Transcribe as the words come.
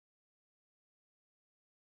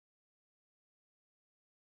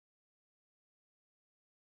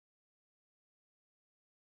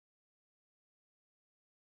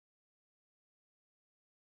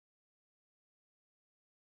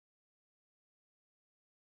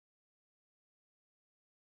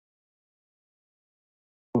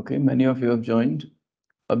Okay, many of you have joined.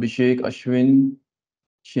 Abhishek, Ashwin,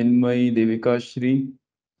 Chinmay, Devika Shri,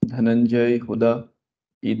 Dhananjay, Huda,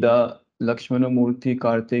 Ida, Lakshmana Murthy,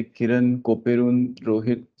 Karthik, Kiran, Koperun,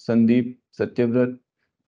 Rohit, Sandeep, Satyavrat,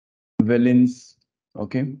 Velins.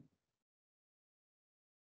 Okay.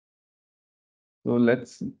 So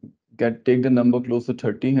let's take the number close to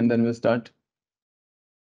 30 and then we'll start.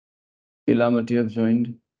 Ilamati have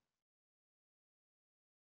joined.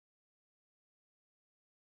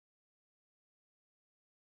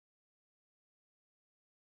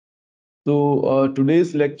 So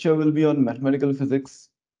today's lecture will be on mathematical physics.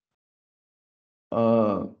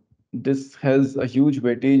 This has a huge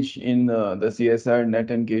weightage in the CSR,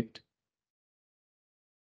 NET and GATE.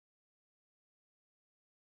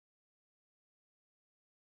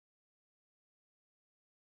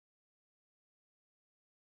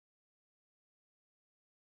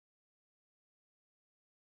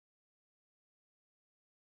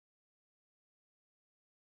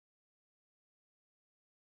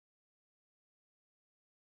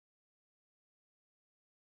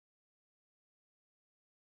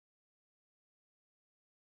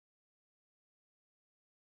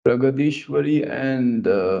 Pragadishwari and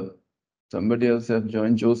somebody else have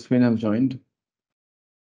joined. Josephine have joined.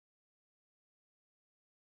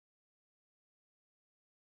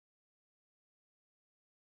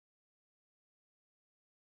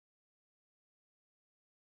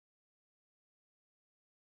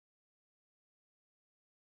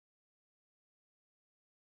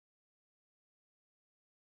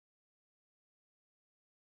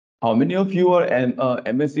 How many of you are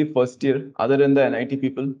MSc first year, other than the NIT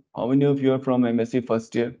people? How many of you are from MSc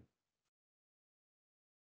first year?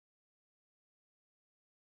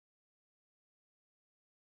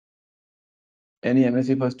 Any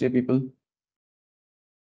MSc first year people?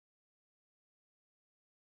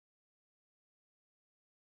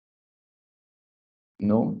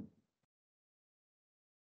 No?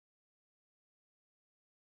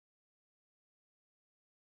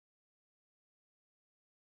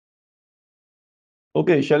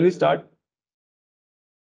 Okay, shall we start?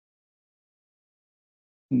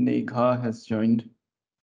 Negha has joined.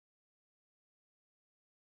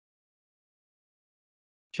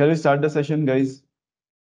 Shall we start the session, guys?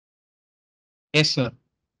 Yes, sir.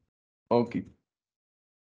 Okay.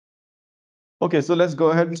 Okay, so let's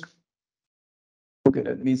go ahead. Okay,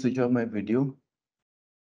 let me switch off my video.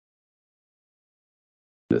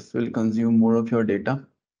 This will consume more of your data.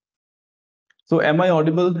 So am I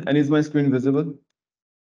audible and is my screen visible?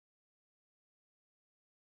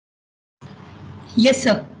 Yes,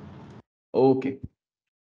 sir. Okay.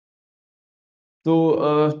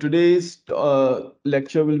 So today's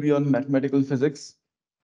lecture will be on mathematical physics.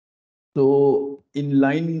 So in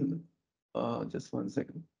line, just one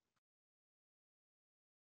second.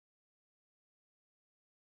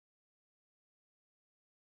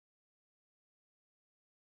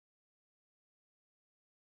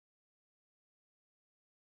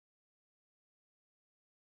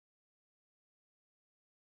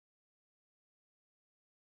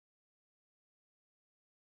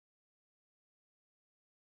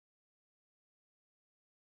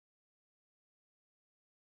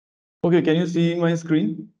 Okay, can you see my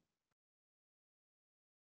screen?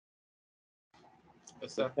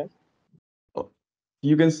 Yes, sir. Oh,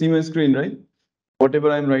 you can see my screen, right?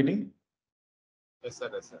 Whatever I'm writing. Yes, sir.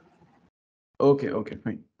 Yes, sir. Okay,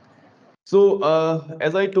 fine. So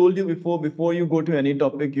as I told you before you go to any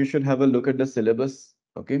topic, you should have a look at the syllabus.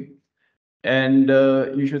 Okay. And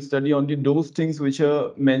you should study only those things which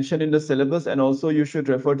are mentioned in the syllabus, and also you should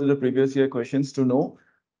refer to the previous year questions to know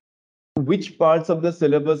which parts of the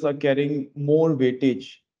syllabus are carrying more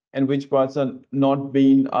weightage and which parts are not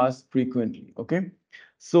being asked frequently. Okay.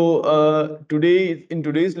 So in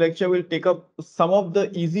today's lecture, we'll take up some of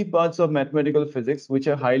the easy parts of mathematical physics, which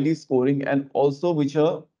are highly scoring and also which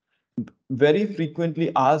are very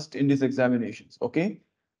frequently asked in these examinations. Okay.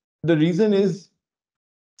 The reason is,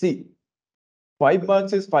 see, 5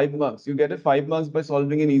 marks is 5 marks. You get a 5 marks by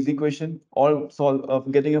solving an easy question, or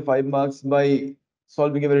getting a 5 marks by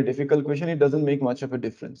solving a very difficult question. It doesn't make much of a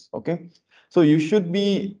difference. Okay. So you should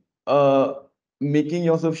be making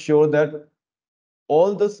yourself sure that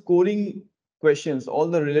all the scoring questions, all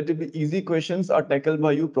the relatively easy questions are tackled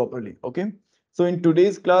by you properly. Okay. So in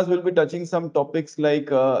today's class, we'll be touching some topics like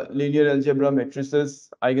linear algebra, matrices,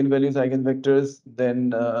 eigenvalues, eigenvectors,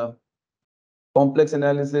 then complex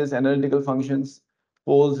analysis, analytical functions,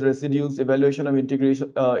 poles, residues, evaluation of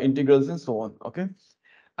integrals, and so on. Okay.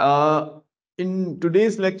 Uh, in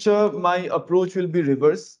today's lecture, my approach will be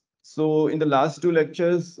reverse. So in the last two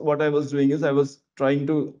lectures, what I was doing is I was trying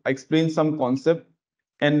to explain some concept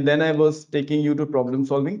and then I was taking you to problem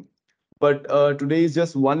solving. But today is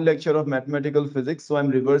just one lecture of mathematical physics, so I'm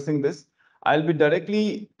reversing this. I'll be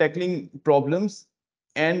directly tackling problems,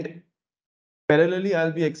 and parallelly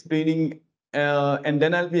I'll be explaining, and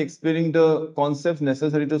then I'll be explaining the concepts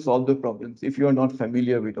necessary to solve the problems if you are not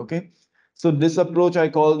familiar with. Okay, so this approach I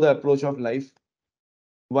call the approach of life.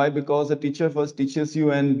 Why? Because a teacher first teaches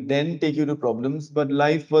you and then take you to problems, but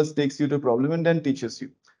life first takes you to problem and then teaches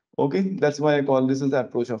you. Okay, that's why I call this as the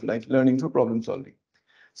approach of life, learning through problem solving.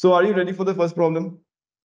 So are you ready for the first problem?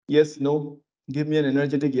 Yes, no? Give me an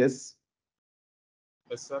energetic yes.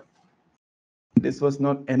 Yes, sir. This was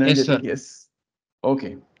not Yes, sir. energetic yes.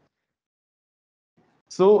 Okay.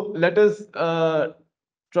 So let us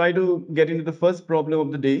try to get into the first problem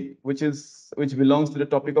of the day, which belongs to the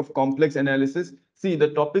topic of complex analysis. See, the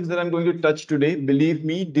topics that I'm going to touch today, believe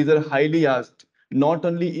me, these are highly asked, not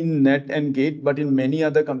only in NET and GATE, but in many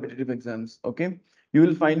other competitive exams. Okay, you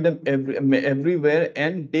will find them everywhere,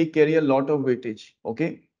 and they carry a lot of weightage.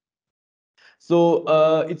 Okay, so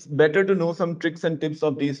it's better to know some tricks and tips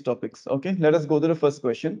of these topics. Okay, let us go to the first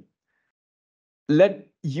question. Let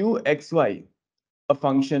u(xy), a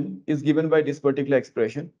function, is given by this particular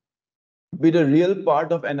expression, be the real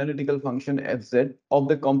part of analytical function fz of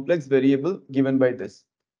the complex variable given by this.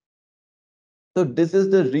 So this is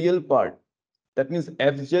the real part. That means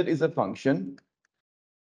fz is a function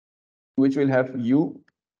which will have u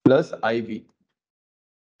plus iv.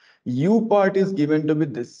 U part is given to be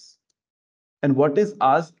this. And what is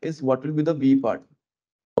asked is what will be the v part.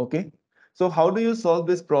 Okay. So how do you solve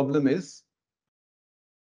this problem is,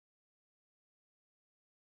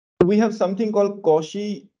 we have something called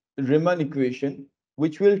Cauchy-Riemann equation,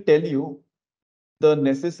 which will tell you the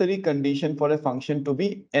necessary condition for a function to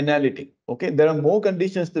be analytic. Okay, there are more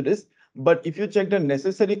conditions to this, but if you check the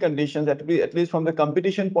necessary conditions, at least from the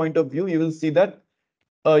competition point of view, you will see that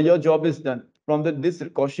your job is done from this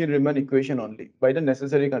Cauchy-Riemann equation only, by the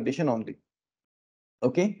necessary condition only.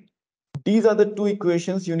 Okay, these are the two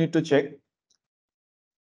equations you need to check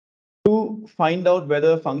to find out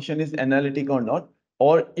whether a function is analytic or not,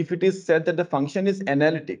 or if it is said that the function is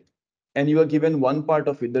analytic and you are given one part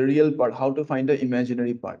of it, the real part, how to find the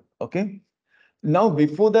imaginary part. Okay. Now,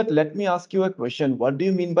 before that, let me ask you a question. What do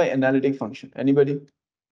you mean by analytic function? Anybody?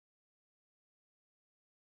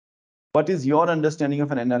 What is your understanding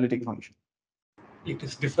of an analytic function? It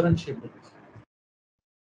is differentiable.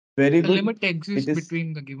 Very The good. limit exists It is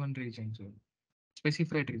between the given region, so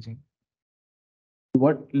specified region.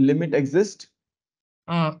 what limit exists?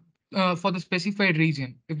 Uh, for the specified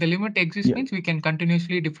region, if the limit exists, Yeah. means we can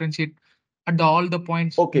continuously differentiate at all the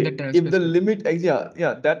points in Okay. the If the specific. limit,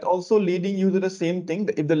 yeah, that also leading you to the same thing.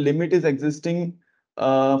 If the limit is existing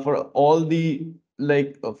for all the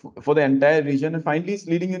for the entire region, and finally it's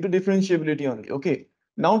leading into differentiability only. Okay.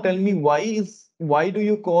 Now tell me why do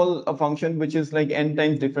you call a function which is like n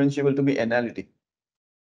times differentiable to be analytic?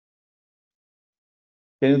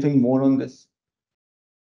 Can you think more on this?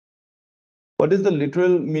 What is the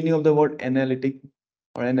literal meaning of the word analytic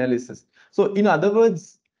or analysis? So in other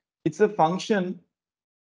words, it's a function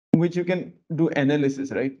which you can do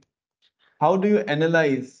analysis, right? How do you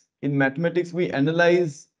analyze? In mathematics, we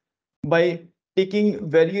analyze by taking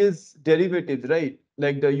various derivatives, right?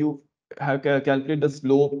 Like you have calculate the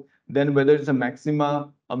slope, then whether it's a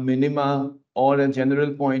maxima, a minima, or a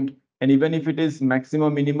general point. And even if it is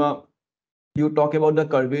maxima, minima, you talk about the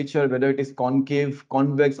curvature, whether it is concave,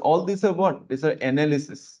 convex, all these are what? These are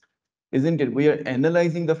analysis, isn't it? We are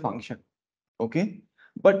analyzing the function, okay?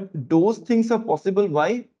 But those things are possible.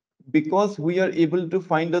 Why? Because we are able to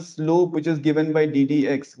find a slope which is given by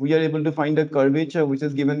ddx. We are able to find a curvature which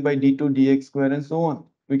is given by d2 dx square and so on.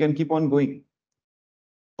 We can keep on going.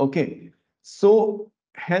 Okay. So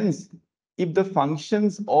hence, if the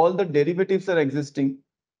functions, all the derivatives are existing,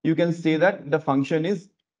 you can say that the function is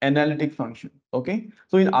analytic function. Okay.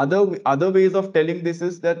 So in other ways of telling this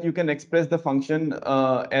is that you can express the function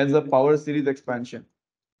as a power series expansion.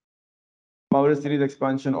 Power series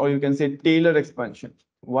expansion, or you can say Taylor expansion.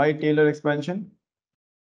 Why Taylor expansion?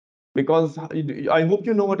 Because I hope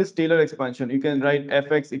you know what is Taylor expansion. You can write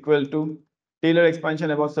fx equal to Taylor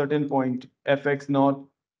expansion about certain point, fx naught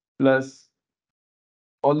plus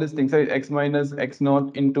all these things, right? X minus x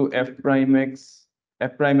naught into f prime x,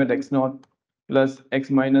 f prime at x naught plus x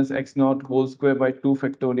minus x naught whole square by 2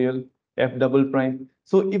 factorial f double prime.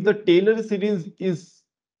 So if the Taylor series is,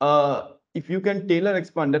 if you can Taylor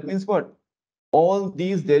expand, that means what? All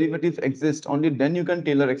these derivatives exist, only then you can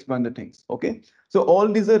Taylor expand the things. Okay. So all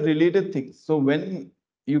these are related things. So when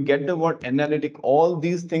you get the word analytic, all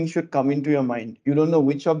these things should come into your mind. You don't know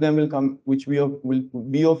which of them will come, which will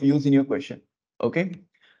be of use in your question. Okay.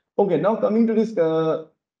 Okay, now coming to this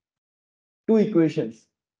two equations.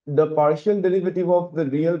 The partial derivative of the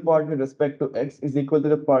real part with respect to x is equal to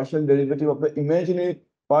the partial derivative of the imaginary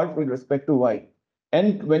part with respect to y.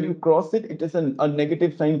 And when you cross it, it is a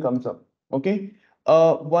negative sign comes up. Okay.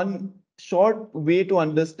 One short way to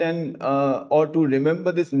understand or to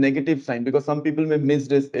remember this negative sign, because some people may miss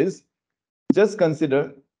this, is just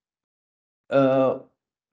consider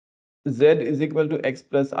z is equal to x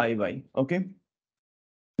plus iy. Okay.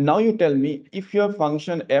 Now you tell me, if your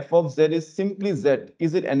function f of z is simply z,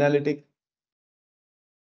 is it analytic?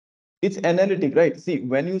 It's analytic, right? See,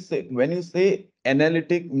 when you say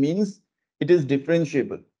analytic means it is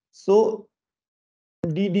differentiable. So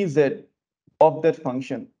ddz of that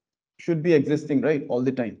function should be existing, right, all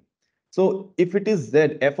the time. So if it is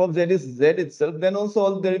z, f of z is z itself, then also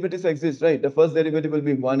all derivatives exist, right? The first derivative will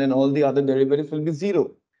be 1 and all the other derivatives will be 0.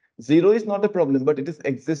 0 is not a problem, but it is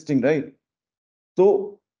existing, right?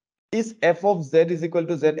 So is f of z is equal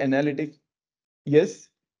to z analytic? Yes.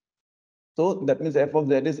 So that means f of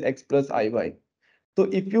z is x plus iy. So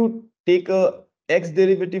if you take a x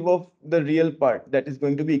derivative of the real part, that is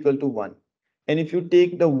going to be equal to 1. And if you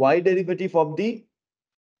take the y derivative of the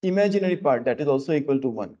imaginary part, that is also equal to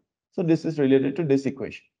 1. So this is related to this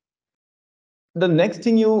equation. The next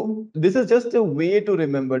thing this is just a way to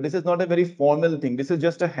remember. This is not a very formal thing. This is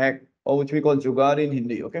just a hack, or which we call jugaad in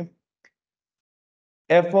Hindi, okay?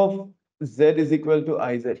 F of z is equal to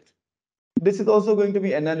iz. This is also going to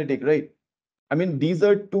be analytic, right? I mean, these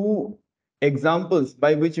are two examples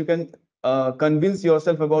by which you can convince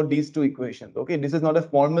yourself about these two equations. Okay, this is not a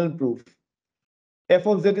formal proof. F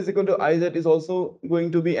of z is equal to iz is also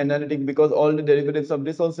going to be analytic because all the derivatives of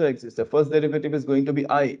this also exist. The first derivative is going to be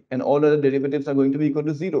I, and all other derivatives are going to be equal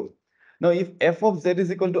to 0. Now, if f of z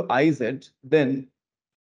is equal to iz, then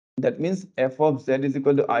that means f of z is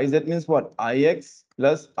equal to iz means what? Ix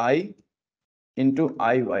plus I into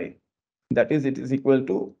Iy. That is, it is equal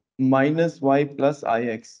to minus y plus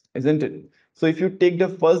ix, isn't it? So if you take the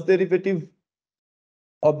first derivative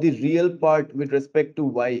of the real part with respect to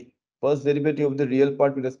y, first derivative of the real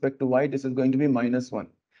part with respect to y, this is going to be minus 1.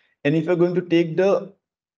 And if you're going to take the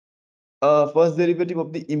first derivative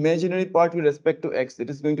of the imaginary part with respect to x, it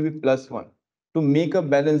is going to be plus 1. To make a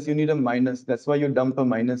balance, you need a minus. That's why you dump a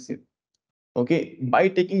minus here. Okay, by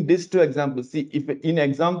taking these two examples, see, if in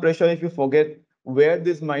exam pressure, if you forget where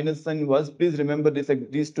this minus sign was, please remember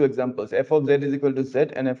these two examples. F of z is equal to z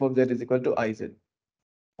and f of z is equal to iz.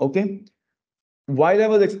 Okay. While I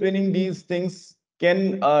was explaining these things,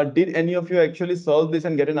 did any of you actually solve this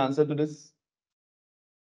and get an answer to this?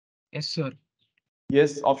 Yes, sir.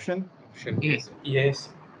 Yes, option. A. Yes.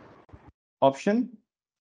 Option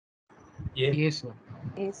Yes. Yes, sir.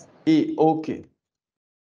 Yes. A. Okay.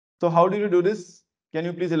 So how did you do this? Can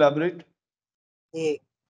you please elaborate? A.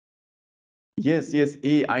 Yes, yes,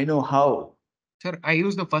 A. I know how. Sir, I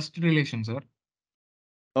use the first relation, sir.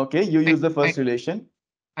 Okay, you use the first I, relation.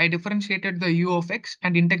 I differentiated the u of x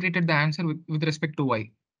and integrated the answer with respect to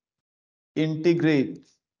y. Integrate.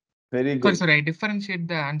 Very Sorry, good. sorry, I differentiate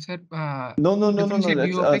the answer. No. Differentiate That's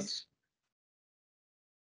u of x.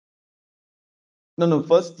 No.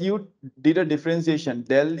 First, you did a differentiation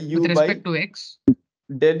del With u by respect to x,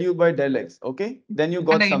 del x. Okay. Then you and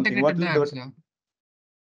got I something. What integrated the you got? answer.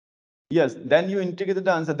 Yes. Then you integrated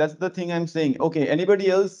the answer. That's the thing I'm saying. Okay. Anybody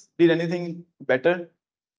else did anything better?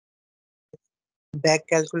 Back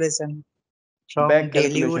calculation from Back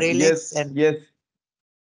del u calculation. del x Yes. and Yes.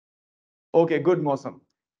 Okay. Good, Mosam.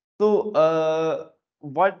 So,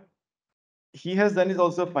 what he has done is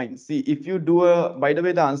also fine. See, if you do by the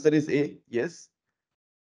way, the answer is A. Yes.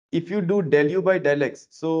 If you do del u by del x,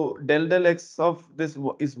 so del x of this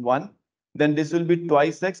is 1, then this will be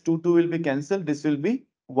twice x, 2 will be cancelled, this will be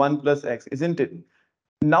 1 plus x, isn't it?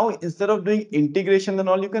 Now, instead of doing integration and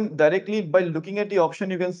all, you can directly, by looking at the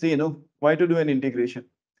option, you can say, why to do an integration?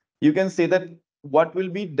 You can say that what will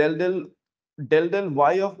be del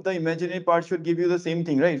y of the imaginary part should give you the same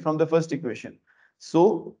thing, right, from the first equation.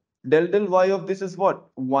 So del y of this is what?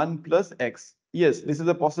 1 plus x. Yes, this is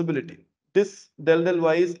a possibility. This del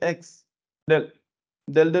y is x. Del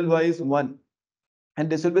y is 1. And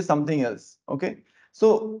this will be something else. Okay.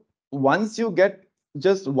 So once you get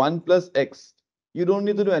just 1 plus x, you don't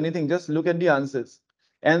need to do anything. Just look at the answers.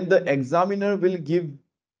 And the examiner will give,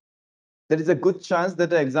 there is a good chance that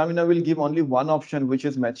the examiner will give only one option which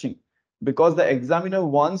is matching, because the examiner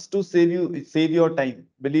wants to save your time.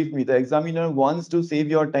 Believe me, the examiner wants to save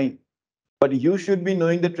your time, but you should be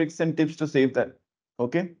knowing the tricks and tips to save that.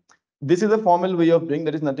 Okay, this is a formal way of doing.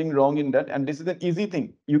 There is nothing wrong in that, and this is an easy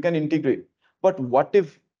thing you can integrate. But what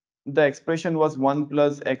if the expression was 1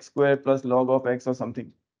 plus x square plus log of x or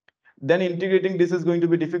something? then integrating this is going to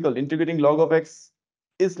be difficult. Integrating log of x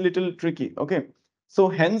is little tricky. Okay, so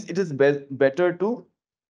hence it is better to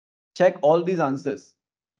check all these answers.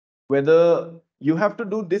 Whether you have to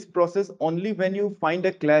do this process only when you find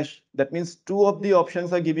a clash. That means two of the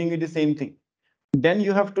options are giving you the same thing. Then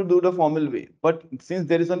you have to do the formal way. But since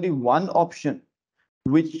there is only one option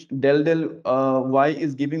which del y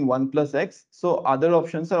is giving 1 plus x, so other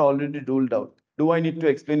options are already ruled out. Do I need to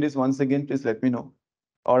explain this once again? Please let me know.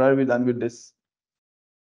 Or are we done with this?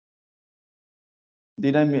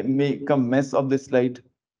 Did I make a mess of this slide?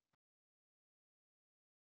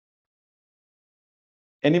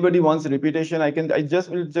 Anybody wants repetition? I just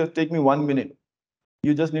will just take me 1 minute.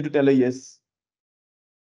 You just need to tell a yes.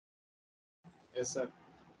 Yes, sir.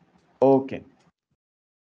 Okay.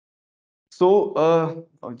 So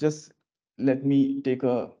just let me take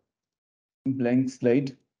a blank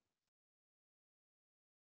slide.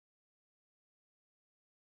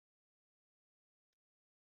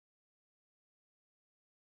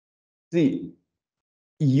 See,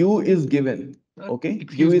 U is given. Okay, U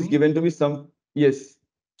Excuse is me. given to be some. Yes.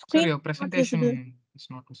 Sir, your presentation is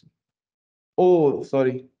not visible. Oh,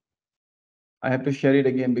 sorry. I have to share it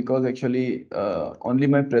again because actually only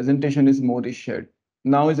my presentation is more is shared.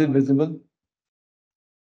 Now is it visible?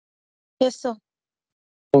 Yes, sir.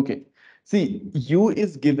 Okay. See, U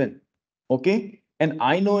is given. Okay. And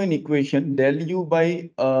I know an equation del U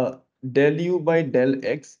by del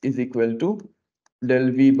X is equal to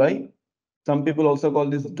del V by, some people also call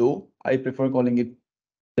this dou. I prefer calling it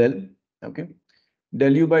del. Okay.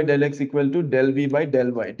 Del U by del X equal to del V by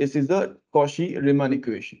del Y. This is the Cauchy-Riemann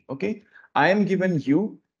equation. Okay. I am given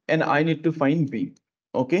U and I need to find V.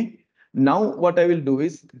 Okay. Now what I will do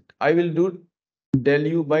is I will do del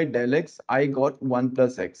U by del X. I got 1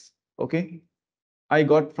 plus X. Okay. I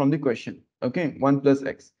got from the question. Okay. 1 plus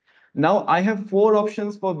X. Now I have 4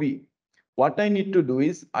 options for V. What I need to do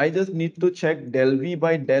is I just need to check del V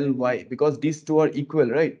by del Y because these two are equal,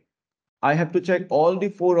 right? I have to check all the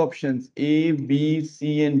 4 options A, B,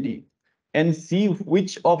 C, and D and see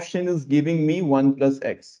which option is giving me 1 plus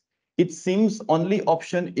X. It seems only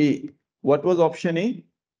option A. What was option A?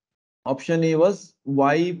 Option A was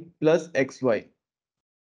Y plus XY.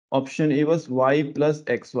 Option A was Y plus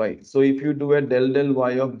XY. So if you do a del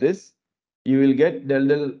Y of this, you will get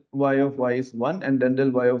del Y of Y is 1 and del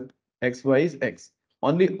Y of XY is X.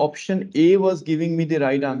 Only option A was giving me the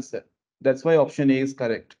right answer. That's why option A is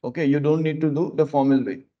correct. Okay, you don't need to do the formal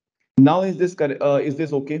way. Now is this correct? Is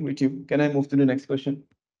this okay with you? Can I move to the next question?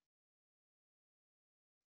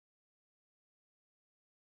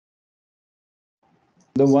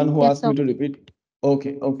 The one who Yes, asked me sir. to repeat.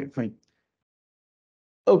 Okay, fine.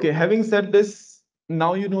 Okay, having said this,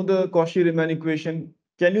 now you know the Cauchy-Riemann equation.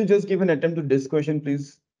 Can you just give an attempt to this question,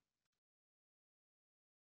 please?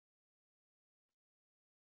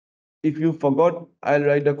 If you forgot, I'll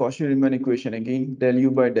write the Cauchy-Riemann equation again. Del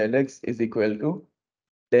U by del X is equal to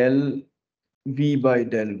del V by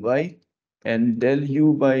del Y, and del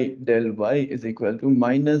U by del Y is equal to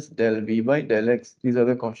minus del V by del X. These are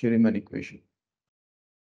the Cauchy-Riemann equation.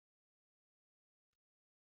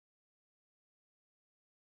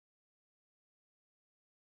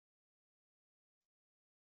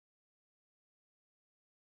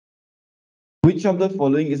 Which of the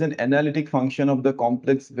following is an analytic function of the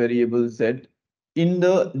complex variable z in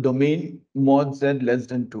the domain mod z less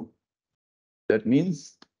than 2? That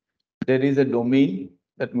means there is a domain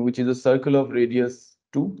which is a circle of radius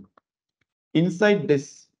 2. Inside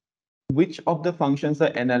this, which of the functions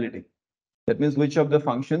are analytic? That means which of the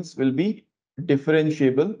functions will be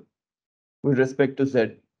differentiable with respect to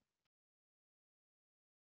z?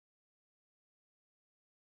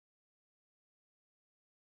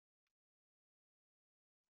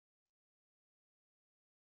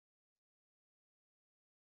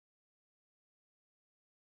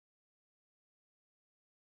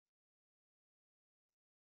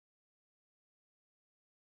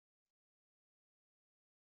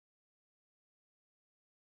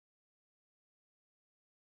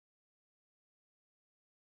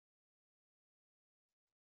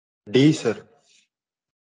 D, sir.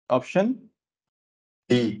 Option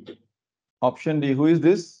D. Option D. Who is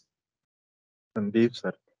this? Sandeep,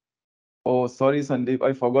 sir. Oh, sorry, Sandeep.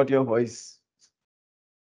 I forgot your voice.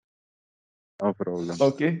 No problem.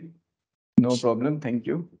 Okay, no problem. Thank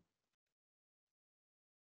you.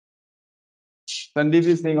 Sandeep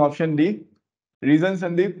is saying option D. Reason,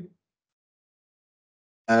 Sandeep?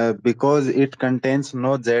 Because it contains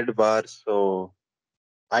no Z bar, so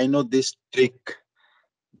I know this trick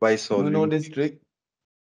by You know solving. this trick?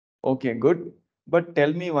 Okay, good. But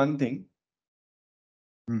tell me one thing.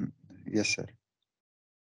 Hmm. Yes, sir.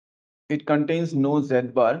 it contains no z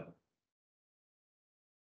bar.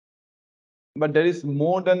 But there is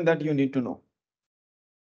more than that you need to know.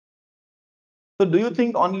 So do you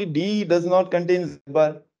think only D does not contain z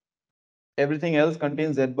bar? Everything else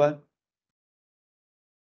contains z bar?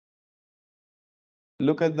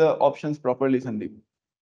 Look at the options properly, Sandeep.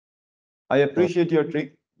 I appreciate your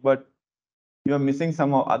trick, but you are missing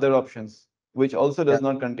some other options, which also does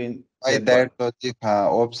not contain By z bar. that logic,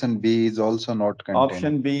 option B is also not contained.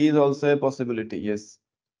 Option B is also a possibility, yes.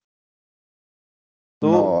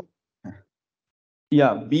 So, No.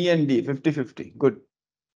 yeah, B and D, 50-50. Good.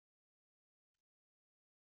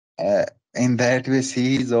 In that way,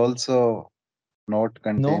 C is also not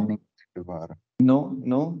containing Z bar.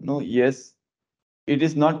 No, yes. It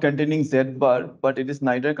is not containing Z bar, but it is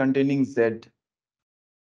neither containing Z.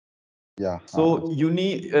 Yeah. So you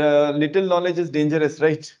need little knowledge is dangerous,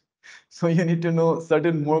 right? So you need to know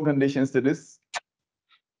certain more conditions to this.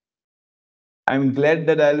 I'm glad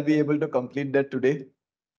that I'll be able to complete that today.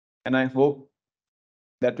 And I hope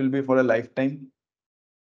that will be for a lifetime.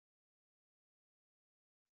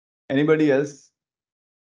 Anybody else?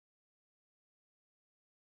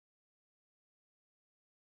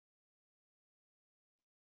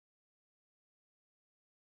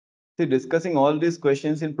 See, discussing all these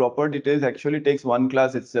questions in proper details actually takes one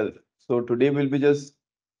class itself. So today we'll be just,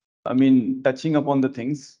 touching upon the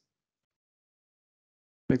things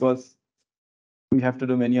because we have to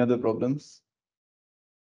do many other problems.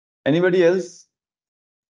 Anybody else?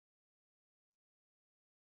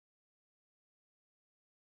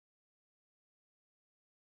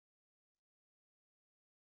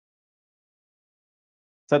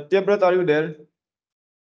 Satyabrat, are you there?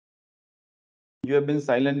 You have been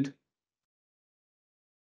silent.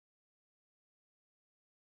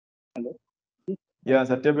 Hello? Yeah,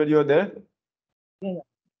 Satyabrat, you are there? Yeah.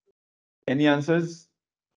 Any answers?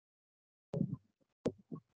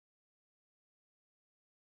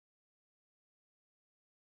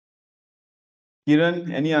 Kiran,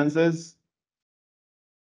 any answers?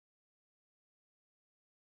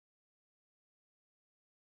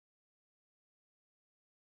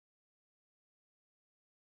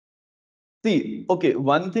 See, okay,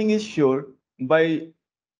 one thing is sure, by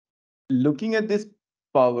looking at these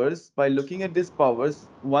powers,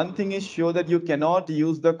 one thing is sure that you cannot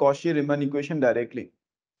use the Cauchy-Riemann equation directly.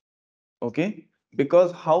 Okay?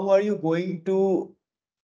 Because how are you going to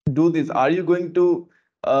do this? Are you going to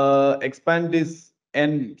expand this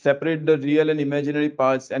and separate the real and imaginary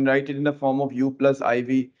parts and write it in the form of u plus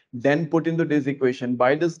iv, then put into this equation?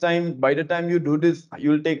 By the time you do this,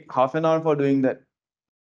 you'll take half an hour for doing that.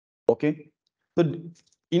 Okay. So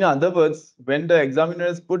in other words, when the examiner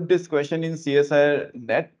has put this question in CSIR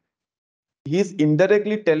net, he's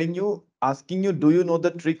indirectly telling you, asking you, do you know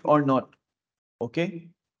the trick or not? Okay.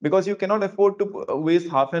 Because you cannot afford to waste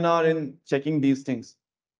half an hour in checking these things.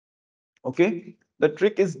 Okay. The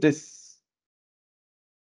trick is this.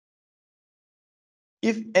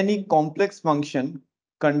 If any complex function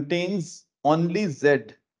contains only z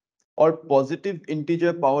or positive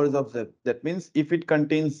integer powers of z, that means if it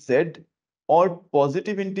contains z or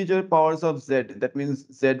positive integer powers of z, that means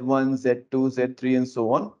z1, z2, z3, and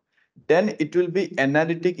so on, then it will be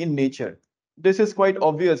analytic in nature. This is quite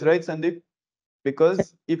obvious, right, Sandeep?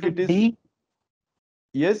 Because if it is D.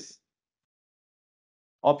 yes,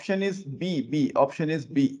 option is B. Option is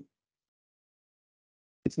B.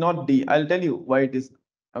 It's not D. I'll tell you why it is.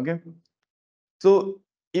 Okay. So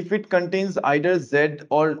if it contains either z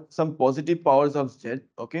or some positive powers of z,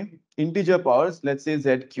 okay, integer powers, let's say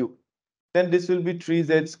z cube, then this will be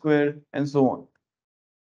 3z square and so on.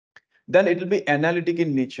 Then it will be analytic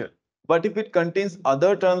in nature. But if it contains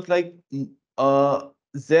other terms like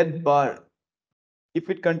z bar, if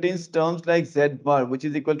it contains terms like z bar, which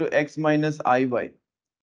is equal to x minus iy,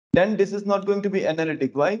 then this is not going to be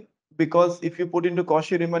analytic. Why? Because if you put into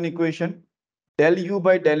Cauchy-Riemann equation, del u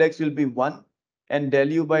by del x will be 1 and del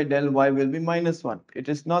u by del y will be minus 1. It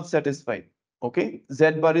is not satisfied. Okay,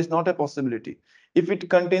 z bar is not a possibility. If it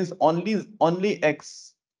contains only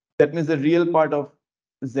x, that means the real part of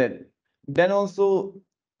z, then also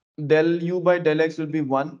del u by del x will be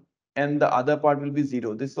 1 and the other part will be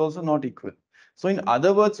 0. This is also not equal. So in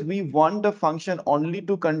other words, we want the function only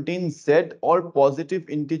to contain z or positive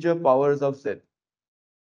integer powers of z.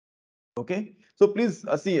 Okay, so please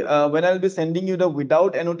see, when I'll be sending you the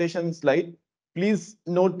without annotation slide, please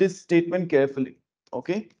note this statement carefully.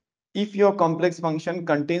 Okay, if your complex function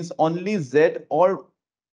contains only z or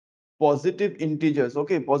positive integers,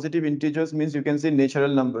 okay, positive integers means you can say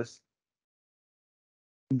natural numbers,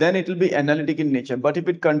 then it will be analytic in nature. But if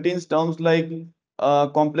it contains terms like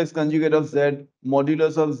complex conjugate of z,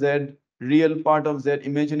 modulus of z, real part of z,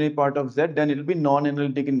 imaginary part of z, then it will be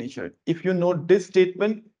non-analytic in nature. If you know this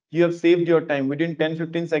statement, you have saved your time. Within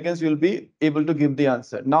 10-15 seconds, you'll be able to give the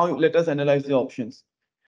answer. Now let us analyze the options.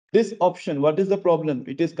 This option, what is the problem?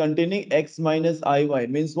 It is containing x minus iy,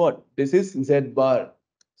 means what? This is z bar.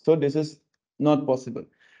 So this is not possible.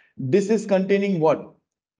 This is containing what?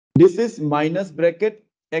 This is minus bracket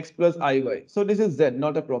x plus iy. So this is z,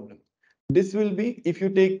 not a problem. This will be, if you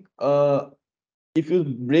take, if you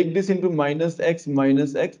break this into minus x,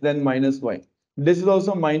 then minus y. This is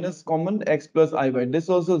also minus common x plus iy. This is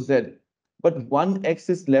also z. But one x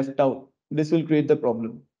is left out. This will create the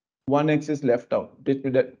problem. One x is left out.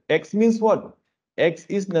 X means what? X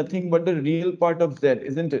is nothing but the real part of z,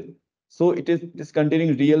 isn't it? So it is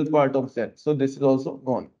containing real part of z. So this is also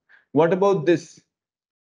gone. What about this?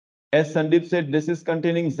 As Sandeep said, this is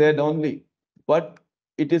containing z only, but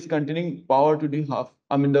it is containing power to the half.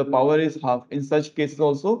 I mean, the power is half. In such cases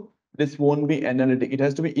also, this won't be analytic. It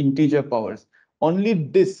has to be integer powers. Only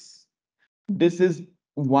this is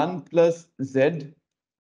 1 plus z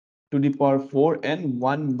to the power 4 and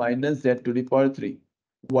 1 minus z to the power 3.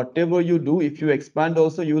 Whatever you do, if you expand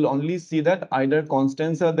also, you will only see that either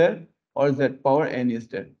constants are there or z power n is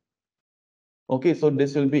there. Okay, so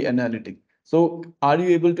this will be analytic. So are you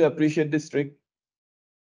able to appreciate this trick?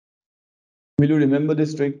 Will you remember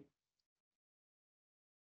this trick?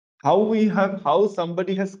 How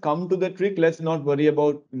somebody has come to the trick, let's not worry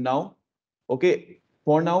about now. Okay,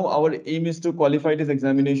 for now, our aim is to qualify this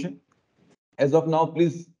examination. As of now,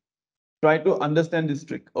 please try to understand this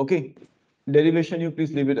trick. Okay, derivation, you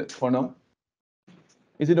please leave it for now.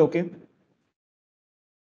 Is it okay?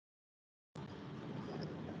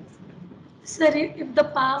 Sir, if the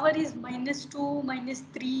power is -2,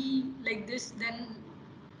 -3, like this,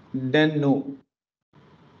 Then no.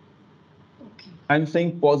 okay. I'm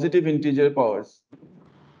saying positive integer powers.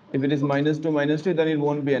 If it is -2, -3, then it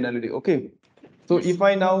won't be analytic. Okay. So Yes. if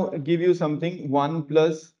I now give you something 1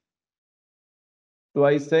 plus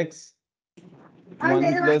twice x, 1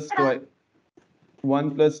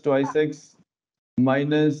 plus twice x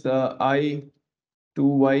minus I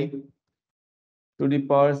 2y to the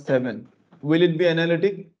power 7. Will it be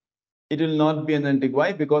analytic? It will not be analytic.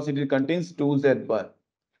 Why? Because it contains 2z bar.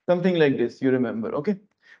 Something like this, you remember. Okay.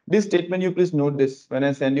 This statement, you please note this when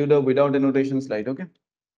I send you the without annotation slide. Okay.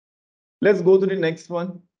 Let's go to the next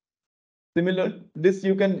one. Similar, this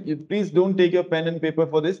please don't take your pen and paper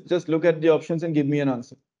for this. Just look at the options and give me an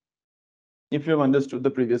answer. If you have understood the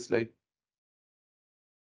previous slide.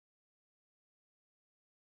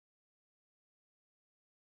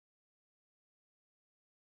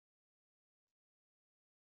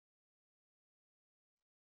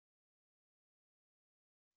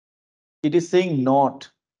 It is saying not,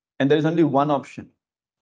 and there is only one option.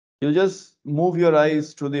 You just move your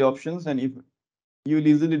eyes to the options, and if you will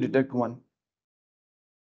easily detect one.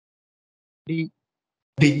 D.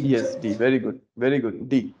 Yes, D. Very good. Very good.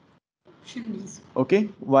 D. Option D, sir. Okay.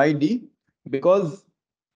 Why D? Because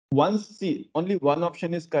only one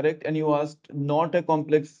option is correct, and you asked not a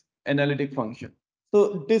complex analytic function.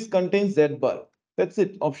 So this contains Z bar. That's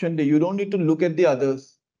it. Option D. You don't need to look at the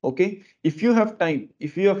others. Okay. If you have time,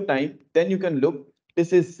 then you can look.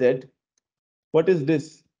 This is Z. What is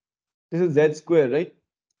this? This is Z square, right?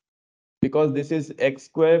 Because this is x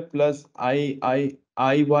square plus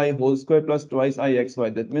iy whole square plus twice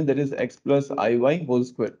ixy. That means that is x plus iy whole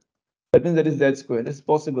square. That means that is z square. That's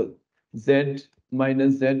possible. Z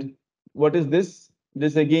minus z. What is this?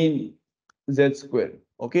 This again z square.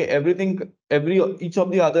 Okay, each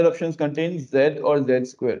of the other options contains z or z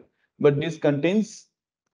square, but this contains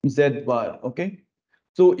z bar. Okay,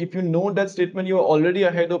 so if you know that statement, you are already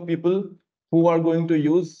ahead of people who are going to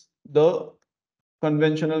use the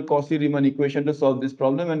conventional Cauchy-Riemann equation to solve this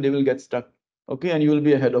problem, and they will get stuck. Okay, and you will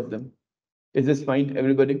be ahead of them. Is this fine,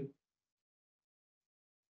 everybody?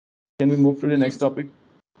 Can we move to the next topic?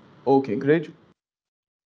 Okay, great.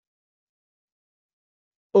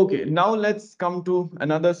 Okay, now let's come to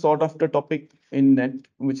another sort of the topic in net,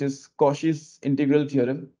 which is Cauchy's integral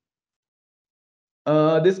theorem.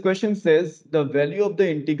 This question says the value of the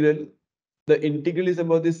integral is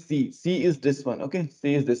about this c. C is this one. Okay,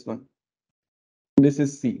 C is this one. This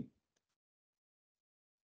is C.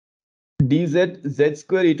 dz z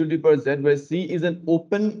square e to the power z, where C is an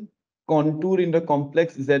open contour in the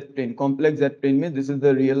complex z plane. Complex z plane means this is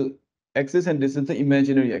the real axis and this is the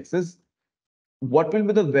imaginary axis. What will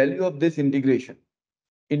be the value of this integration?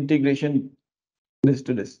 Integration this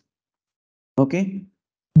to this. Okay.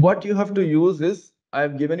 What you have to use is, I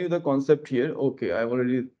have given you the concept here. Okay, I've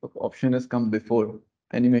already, option has come before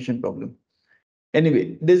animation problem.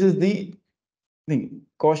 Anyway, this is the thing.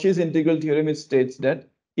 Cauchy's integral theorem, it states that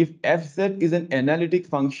if fz is an analytic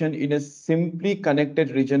function in a simply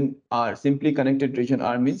connected region R, simply connected region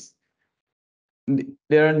R means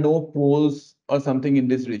there are no poles or something in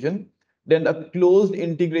this region, then a closed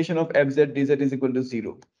integration of fz dz is equal to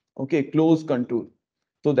 0. Okay, closed contour.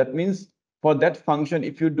 So that means for that function,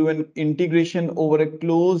 if you do an integration over a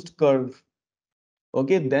closed curve,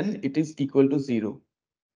 okay, then it is equal to 0.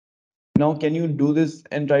 Now, can you do this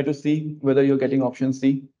and try to see whether you're getting option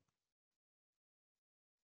C?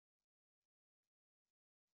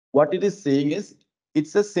 What it is saying is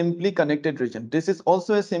it's a simply connected region. This is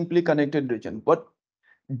also a simply connected region, but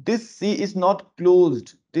this C is not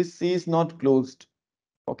closed. This C is not closed.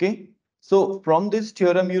 Okay. So from this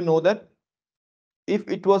theorem, you know that if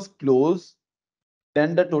it was closed,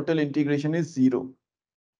 then the total integration is 0.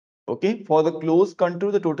 Okay. For the closed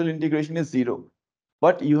contour, the total integration is 0.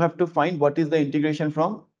 But you have to find what is the integration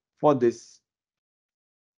from for this.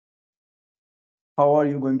 How are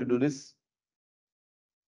you going to do this?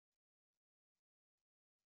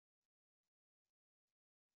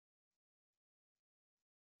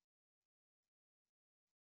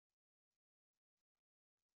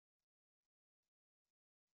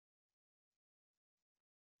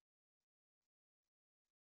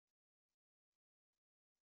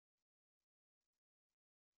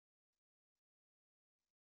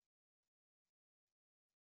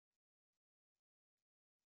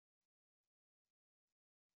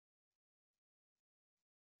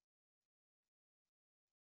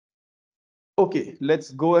 Okay,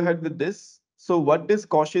 let's go ahead with this. So what this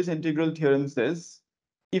Cauchy's integral theorem says,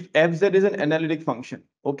 if fz is an analytic function,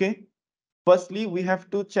 okay, firstly, we have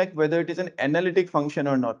to check whether it is an analytic function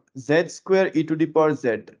or not. Z square e to the power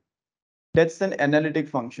z, that's an analytic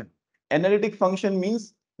function. Analytic function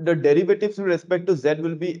means the derivatives with respect to z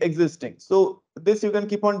will be existing. So this you can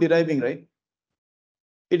keep on deriving, right?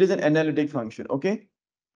 It is an analytic function, okay?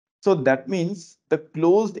 So that means the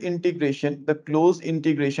closed integration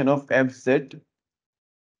of fz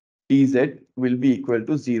dz will be equal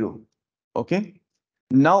to 0. Okay.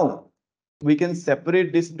 Now we can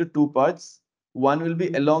separate this into two parts. One will be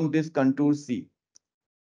along this contour C.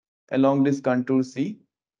 Along this contour C,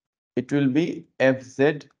 it will be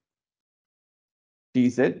fz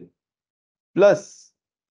dz plus,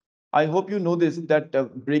 I hope you know this, that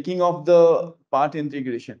breaking of the part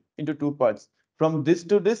integration into two parts. From this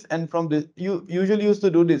to this and from this, you usually used to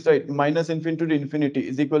do this, right? Minus infinity to infinity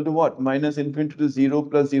is equal to what? Minus infinity to 0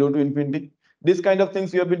 plus 0 to infinity. This kind of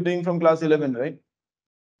things you have been doing from class 11, right?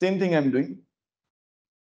 Same thing I'm doing.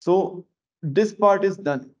 So this part is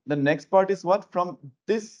done. The next part is what? From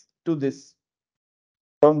this to this.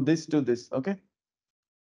 From this to this, okay?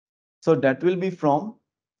 So that will be from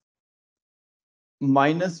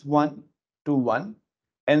 -1 to 1.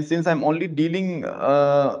 And since I'm only dealing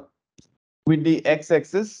with the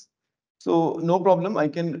x-axis, so no problem, I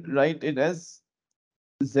can write it as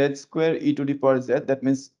z square e to the power z, that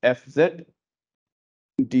means fz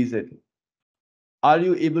dz. Are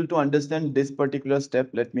you able to understand this particular step?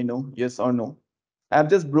 Let me know, yes or no. I have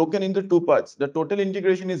just broken into two parts. The total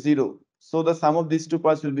integration is 0. So the sum of these two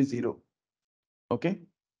parts will be 0. Okay.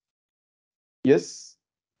 Yes.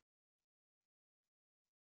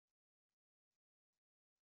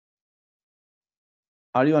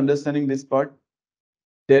 Are you understanding this part?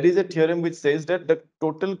 There is a theorem which says that the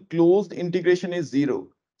total closed integration is 0.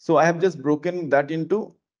 So I have just broken that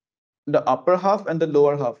into the upper half and the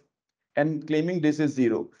lower half and claiming this is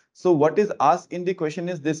 0. So what is asked in the question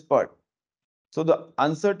is this part. So the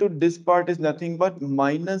answer to this part is nothing but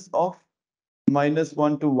minus of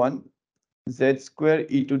 -1 to 1 z square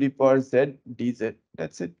e to the power z dz.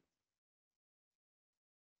 That's it.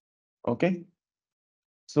 Okay.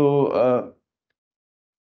 So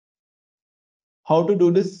how to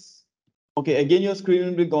do this? Okay, again your screen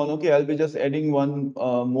will be gone. Okay, I'll be just adding one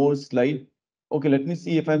more slide. Okay, let me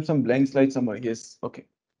see if I have some blank slides somewhere. Yes. Okay.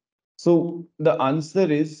 So the answer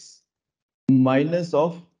is minus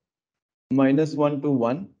of -1 to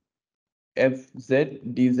 1 fz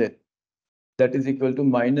dz. That is equal to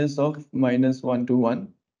minus of -1 to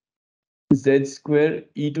 1 z square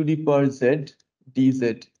e to the power z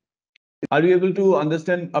dz. Are you able to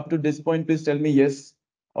understand up to this point? Please tell me yes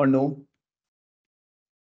or no.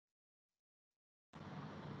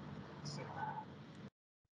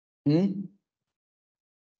 Hmm?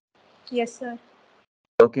 Yes, sir.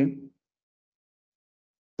 Okay.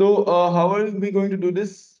 So how are we going to do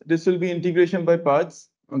this? This will be integration by parts.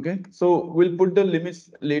 Okay. So we'll put the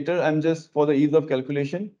limits later. I'm just for the ease of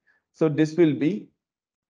calculation. So this will be,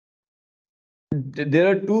 there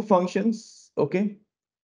are two functions. Okay.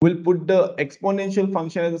 We'll put the exponential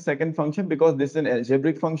function as a second function because this is an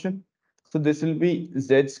algebraic function. So this will be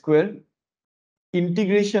z square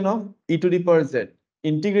integration of e to the power z.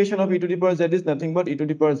 Integration of e to the power z is nothing but e to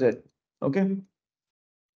the power z. Okay.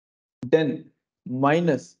 Then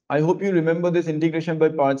minus, I hope you remember this integration by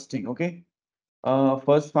parts thing. Okay.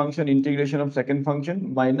 First function integration of second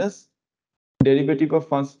function minus derivative of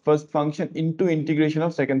first function into integration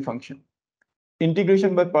of second function.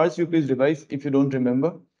 Integration by parts, you please revise if you don't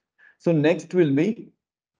remember. So next will be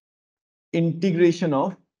integration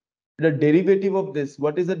of the derivative of this.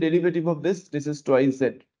 What is the derivative of this? This is twice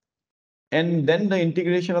z. And then the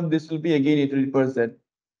integration of this will be again e to the power z.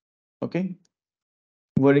 Okay.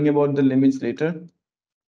 Worrying about the limits later.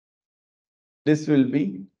 This will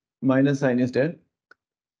be minus sign is there.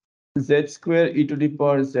 Z square e to the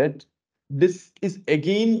power z. This is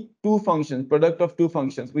again two functions, product of two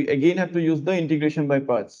functions. We again have to use the integration by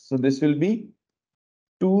parts. So this will be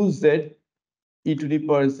 2z e to the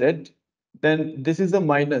power z. Then this is a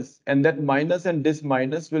minus, and that minus and this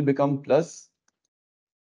minus will become plus.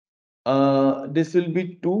 This will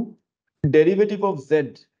be 2. Derivative of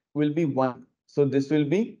z will be 1. So this will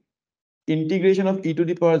be integration of e to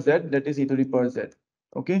the power z, that is e to the power z.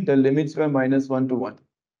 Okay, the limits were -1 to 1.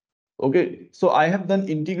 Okay, so I have done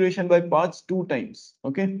integration by parts 2 times.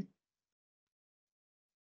 Okay,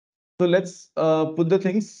 so let's put the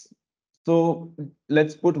things. So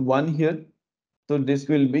let's put 1 here. So this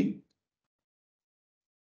will be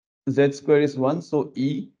z square is 1. So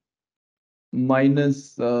e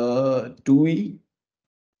minus 2e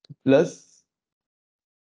plus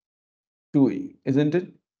 2e, isn't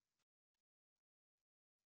it?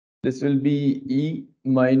 This will be e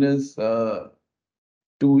minus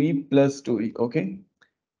 2e plus 2e. Okay.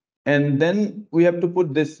 And then we have to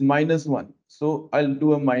put this -1. So I'll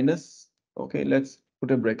do a minus. Okay, let's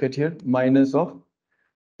put a bracket here. Minus of,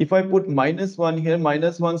 if I put -1 here,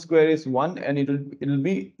 -1 square is 1, and it'll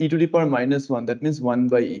be e to the power -1. That means 1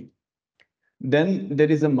 by e. Then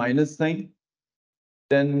there is a minus sign.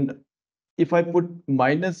 Then if I put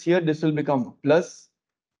minus here, this will become plus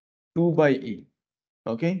 2 by e.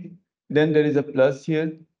 Okay. Then there is a plus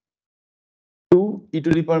here. 2 e to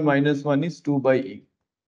the power -1 is 2 by e.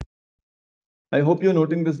 I hope you're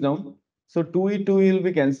noting this down. So 2e will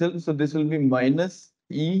be cancelled. So this will be minus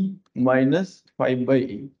e minus 5 by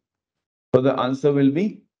e. So the answer will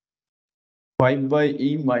be 5 by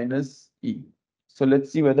e minus e. So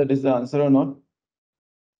let's see whether this is the answer or not.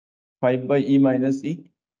 5 by e minus e.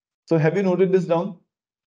 So have you noted this down?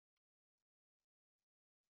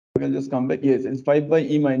 We can just come back. Yes, it's 5 by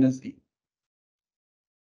e minus e.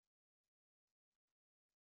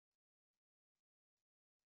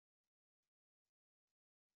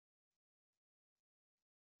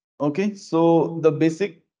 Okay, so the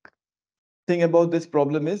basic thing about this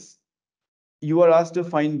problem is you are asked to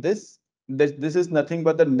find this. This is nothing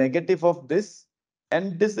but the negative of this.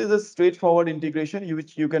 And this is a straightforward integration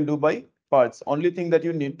which you can do by parts. Only thing that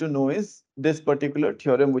you need to know is this particular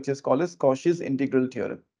theorem, which is called as Cauchy's integral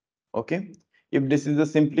theorem. Okay. If this is a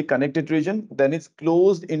simply connected region, then its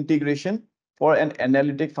closed integration for an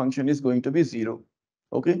analytic function is going to be 0.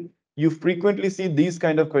 Okay. You frequently see these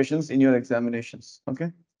kind of questions in your examinations.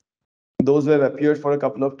 Okay. Those who have appeared for a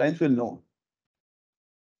couple of times will know.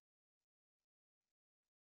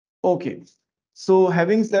 Okay. So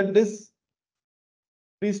having said this,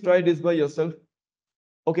 please try this by yourself.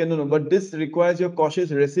 Okay, no, but this requires your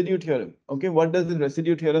Cauchy's residue theorem. Okay, what does the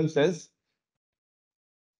residue theorem says?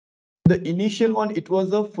 The initial one, it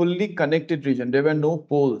was a fully connected region. There were no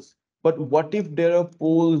poles. But what if there are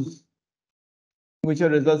poles which are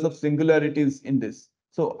results of singularities in this?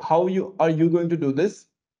 So how are you going to do this?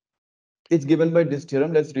 It's given by this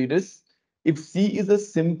theorem. Let's read this. If C is a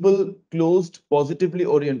simple closed positively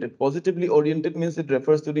oriented means it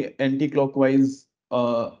refers to the anti-clockwise.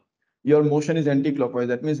 Your motion is anti-clockwise.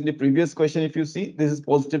 That means in the previous question, if you see, this is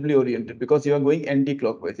positively oriented because you are going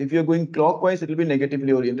anti-clockwise. If you are going clockwise, it will be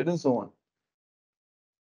negatively oriented and so on.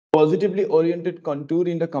 Positively oriented contour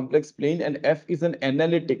in the complex plane, and F is an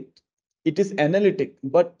analytic. It is analytic,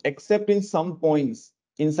 but except in some points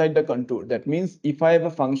inside the contour. That means if I have a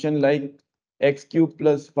function like x cubed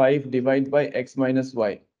plus 5 divided by x minus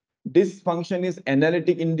y, this function is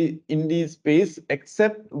analytic in the space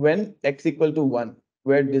except when x equal to 1,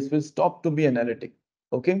 where this will stop to be analytic.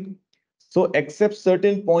 Okay, so except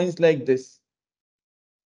certain points like this,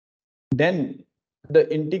 then the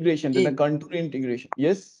integration, then the contour integration.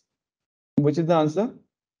 Yes, which is the answer?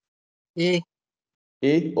 A.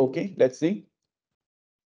 A. Okay, let's see.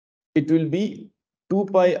 It will be 2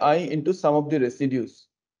 pi I into sum of the residues.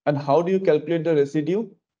 And how do you calculate the residue?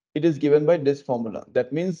 it is given by this formula.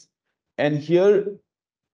 That means, and here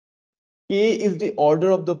K is the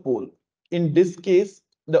order of the pole. In this case,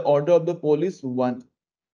 the order of the pole is 1.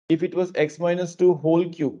 If it was x minus 2 whole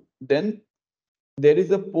cube, then there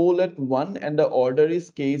is a pole at 1 and the order is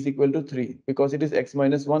k is equal to 3 because it is x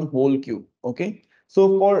minus 1 whole cube. Okay.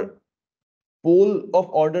 So for pole of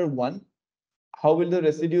order 1, how will the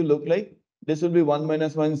residue look like? This will be 1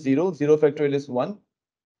 minus 1, 0. 0 factorial is 1.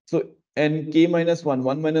 So, and k minus 1,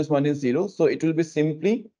 1 minus 1 is 0. So it will be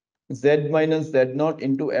simply z minus z naught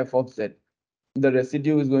into f of z. The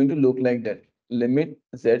residue is going to look like that. Limit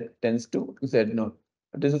z tends to z naught.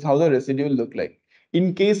 This is how the residue will look like.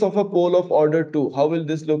 In case of a pole of order 2, how will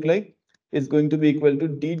this look like? It's going to be equal to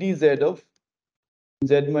d dz of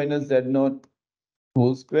z minus z naught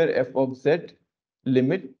whole square f of z,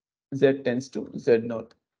 limit z tends to z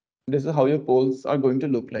naught. This is how your poles are going to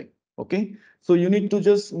look like. Okay. So you need to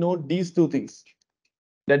just note these two things,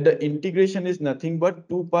 that the integration is nothing but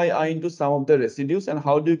 2 pi I into sum of the residues. And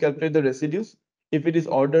how do you calculate the residues? If it is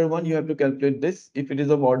order 1, you have to calculate this. If it is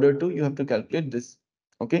of order 2, you have to calculate this.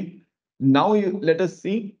 Okay. Now let us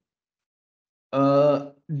see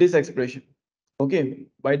this expression. Okay.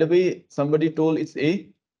 By the way, somebody told it's A.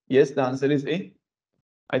 Yes, the answer is A.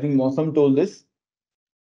 I think Mosam told this.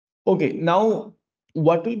 Okay. Now,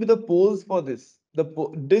 what will be the poles for this?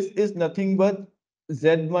 This is nothing but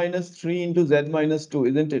z minus 3 into z minus 2,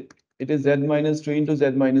 isn't it? It is z minus 3 into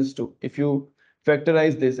z minus 2 if you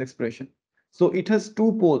factorize this expression. So it has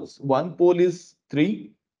two poles. One pole is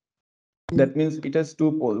 3. That means it has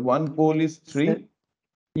two poles. One pole is 3. Sir.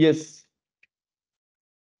 Yes.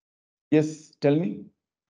 Yes, tell me.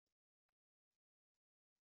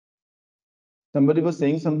 Somebody was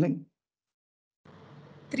saying something.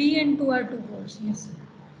 3 and 2 are 2 poles. Yes.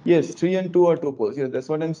 Yes, 3 and 2 are two poles. Yes, that's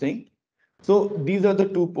what I'm saying. So these are the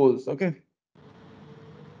two poles. Okay.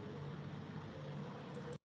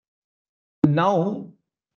 Now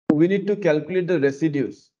we need to calculate the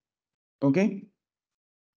residues. Okay.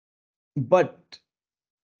 But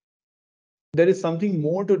there is something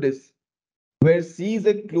more to this, where C is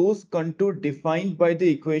a closed contour defined by the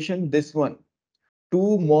equation this one.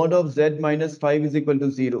 2 mod of z minus 5 is equal to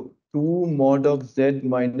 0. 2 mod of z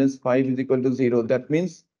minus 5 is equal to 0. That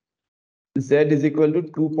means z is equal to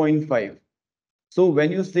 2.5. So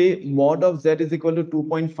when you say mod of z is equal to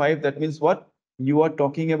 2.5, that means what? You are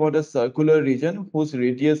talking about a circular region whose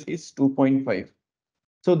radius is 2.5.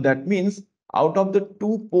 So that means out of the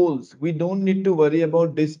two poles, we don't need to worry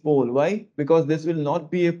about this pole. Why? Because this will not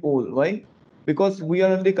be a pole. Why? Because we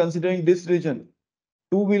are only considering this region.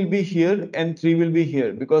 2 will be here and 3 will be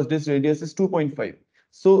here because this radius is 2.5.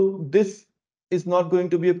 So this is not going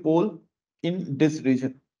to be a pole in this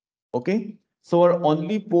region. Okay. So our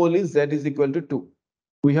only pole is z is equal to 2.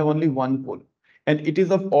 We have only one pole and it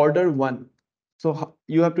is of order 1. So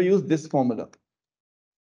you have to use this formula.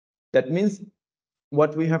 That means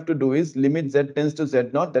what we have to do is limit z tends to z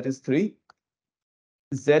naught, that is 3,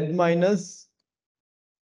 z minus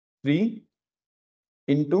 3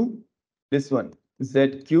 into this one,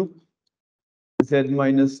 z cube, z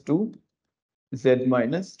minus 2, z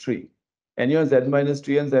minus 3. And your z minus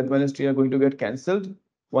 3 and z minus 3 are going to get cancelled.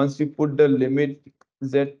 Once you put the limit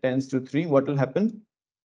z tends to 3, what will happen?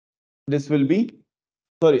 This will be,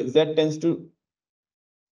 sorry, z tends to,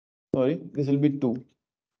 sorry, this will be 2.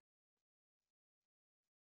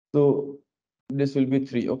 So this will be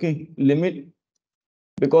 3. Okay, limit,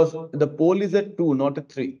 because the pole is at 2, not at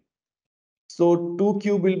 3. So 2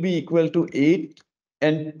 cube will be equal to 8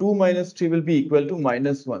 and 2 minus 3 will be equal to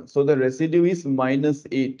minus 1. So the residue is minus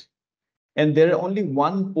 8 and there are only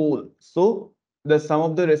one pole. So the sum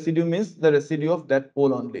of the residue means the residue of that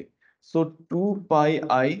pole only. So 2 pi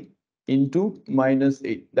I into minus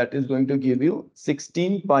 8, that is going to give you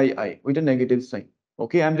 16 pi I with a negative sign.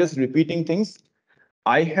 Okay, I'm just repeating things.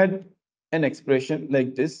 I had an expression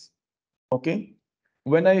like this. Okay,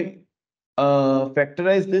 when I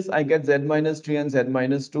factorize this, I get z minus 3 and z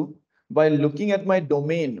minus 2. By looking at my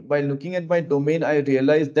domain, I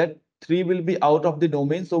realized that 3 will be out of the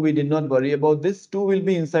domain, so we did not worry about this. 2 will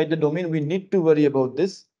be inside the domain, we need to worry about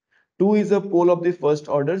this. 2 is a pole of the first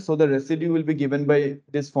order, so the residue will be given by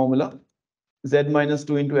this formula, z minus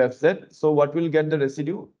 2 into fz. So what will get the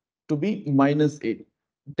residue to be minus 8.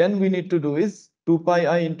 Then we need to do is 2 pi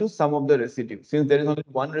I into sum of the residue. Since there is only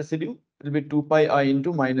one residue, it will be 2 pi I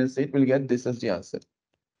into minus 8. We'll get this as the answer.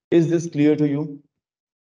 Is this clear to you?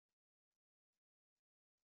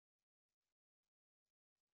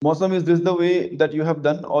 Mosam, is this the way that you have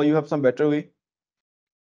done or you have some better way?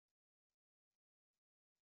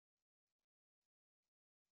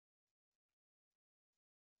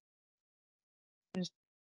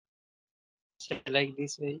 like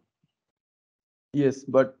this way. Yes,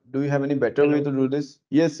 but do you have any better way Hello. to do this?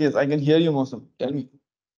 Yes, yes, I can hear you, Mosam. Tell me.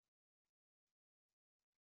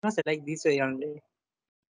 No, sir, like this way only.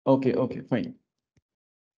 Okay, okay, fine.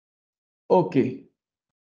 Okay.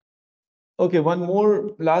 Okay, one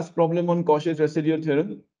more last problem on Cauchy's residual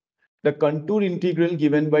theorem. The contour integral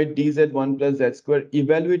given by dz1 plus z square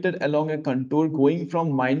evaluated along a contour going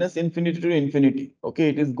from minus infinity to infinity. Okay,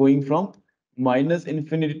 it is going from minus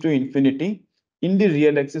infinity to infinity in the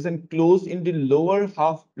real axis and closed in the lower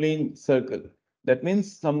half plane circle. That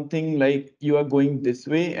means something like you are going this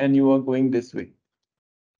way and you are going this way.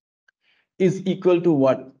 Is equal to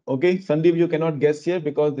what? Okay, Sandeep, you cannot guess here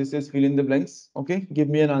because this is fill in the blanks. Okay, give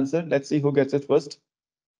me an answer. Let's see who gets it first.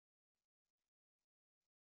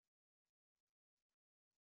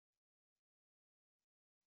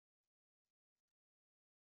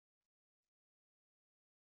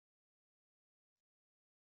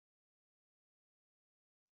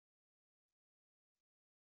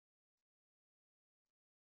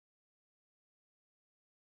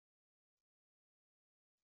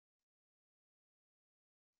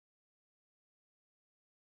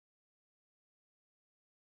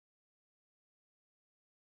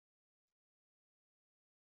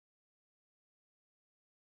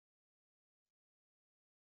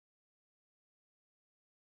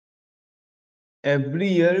 Every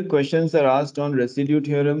year, questions are asked on residue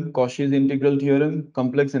theorem, Cauchy's integral theorem,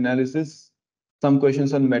 complex analysis, some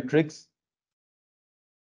questions on metrics.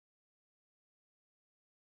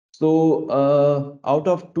 So out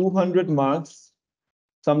of 200 marks,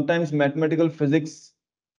 sometimes mathematical physics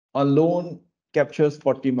alone captures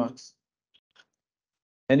 40 marks.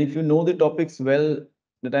 And if you know the topics well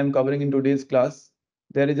that I'm covering in today's class,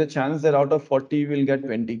 there is a chance that out of 40, you will get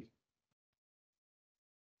 20.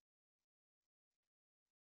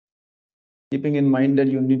 Keeping in mind that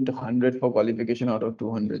you need 100 for qualification out of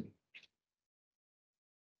 200.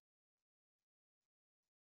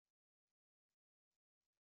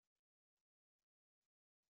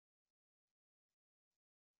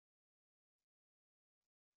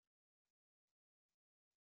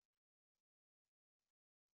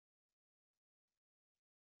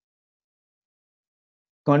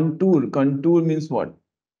 Contour means what?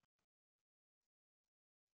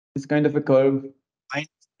 It's kind of a curve. Minus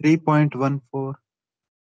 3.14.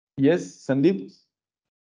 Yes, Sandeep?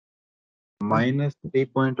 Minus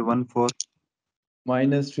 3.14.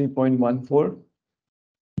 Minus 3.14.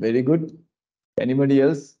 Very good. Anybody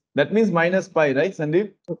else? That means minus pi, right,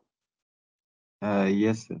 Sandeep?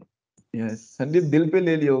 Yes, sir. Yes. Sandeep, दिल पे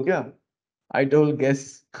ले लियो क्या? I told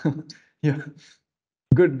guess. Yeah.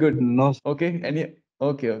 Good, good. No, sir. Okay.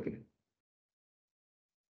 Okay.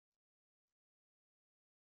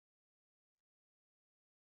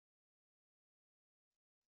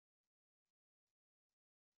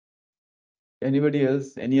 Anybody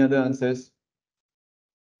else? Any other answers?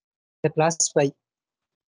 The plus 5.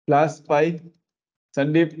 Plus pi.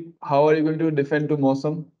 Sandeep, how are you going to defend to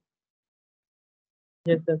Mosam?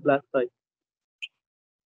 Yes, the plus 5.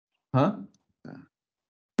 Huh?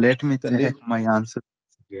 Let me check Sandeep? my answer.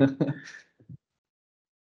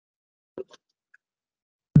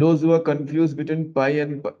 Those who are confused between pi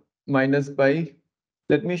and minus pi,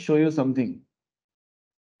 let me show you something.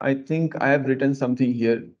 I think I have written something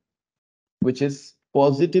here, which is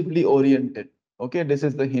positively oriented. Okay, this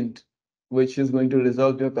is the hint, which is going to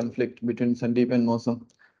resolve your conflict between Sandeep and Mosam.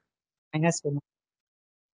 Minus 1.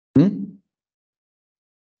 Hmm?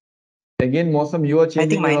 Again, Mosam, you are I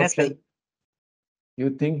think changing your minus option. 5. You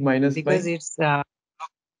think minus Because pi? it's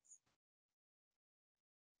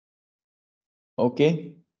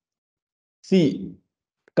Okay. See,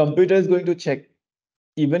 computer is going to check.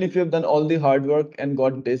 Even if you have done all the hard work and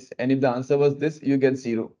got this, and if the answer was this, you get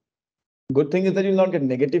 0. Good thing is that you'll not get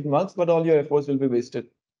negative marks, but all your efforts will be wasted.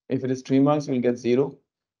 If it is 3 marks, you'll get 0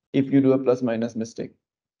 if you do a plus minus mistake.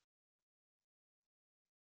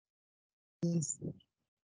 yes.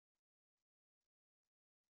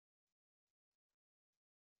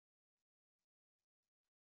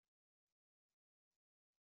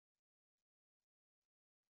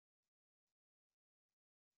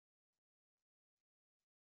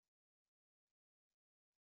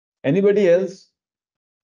 Anybody else?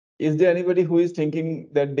 Is there anybody who is thinking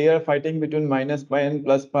that they are fighting between minus pi and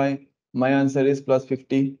plus pi? My answer is plus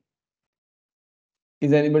 50.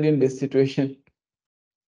 Is anybody in this situation?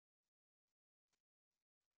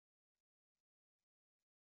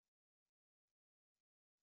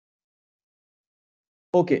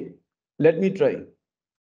 Okay, let me try.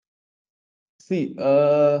 See,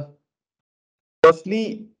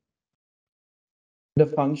 firstly, the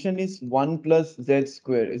function is 1 plus z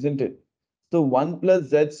square, isn't it? So 1 plus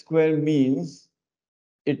z square means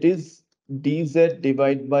it is dz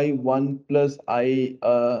divided by 1 plus I,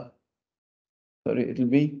 sorry, it will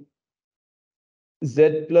be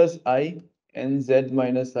z plus I and z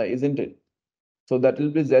minus I, isn't it? So that will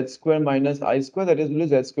be z square minus I square, that is will be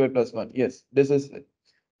z square plus 1. Yes, this is it.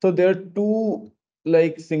 So there are two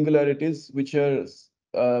like singularities which are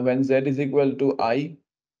when z is equal to I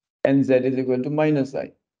and z is equal to minus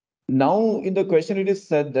I. Now in the question it is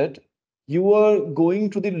said that you are going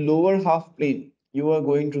to the lower half plane. You are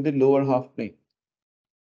going to the lower half plane.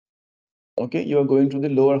 Okay, you are going to the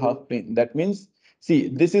lower half plane. That means, see,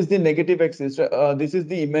 this is the negative axis. This is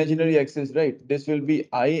the imaginary axis, right? This will be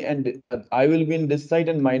I and I will be in this side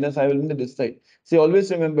and minus I will be in this side. See,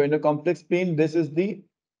 always remember in a complex plane, this is the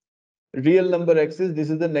real number axis. This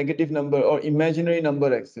is the negative number or imaginary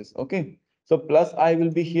number axis. Okay. So plus I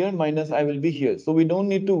will be here, minus I will be here. So we don't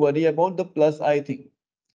need to worry about the plus I thing.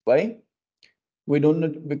 Why? We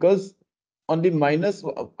don't, because on the minus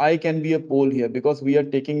I can be a pole here because we are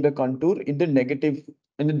taking the contour in the negative,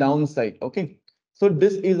 in the downside. Okay. So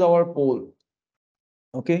this is our pole.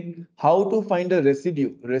 Okay. How to find a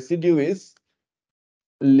residue? Residue is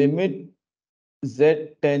limit z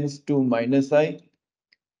tends to minus I,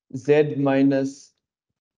 z minus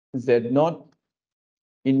z naught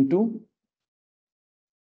into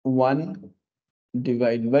 1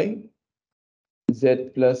 divided by z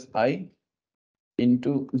plus I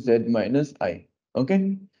into z minus I.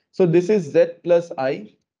 Okay. So this is z plus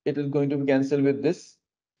I. It is going to be cancelled with this.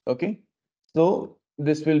 Okay. So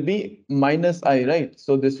this will be minus I, right?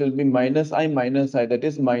 So this will be minus I, that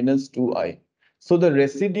is minus 2I. So the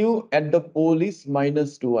residue at the pole is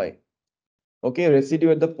minus 2I. Okay,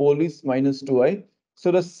 residue at the pole is minus 2I.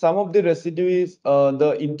 So the sum of the residue is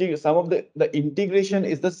the integration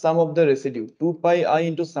is the sum of the residue. 2 pi I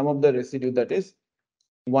into sum of the residue, that is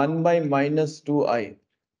 1 by minus 2I.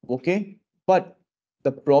 Okay, but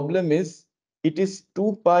the problem is it is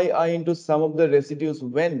 2 pi I into sum of the residues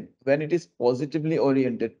when it is positively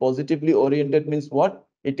oriented. Positively oriented means what?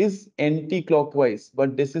 It is anti-clockwise,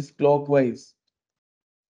 but this is clockwise.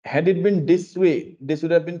 Had it been this way, this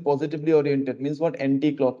would have been positively oriented, means what?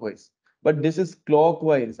 Anti-clockwise. But this is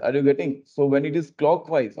clockwise. Are you getting? So when it is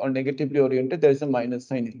clockwise or negatively oriented, there is a minus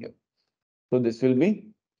sign here. So this will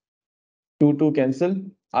be 2 cancel,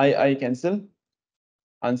 I cancel.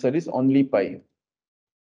 Answer is only pi.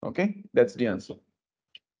 Okay, that's the answer.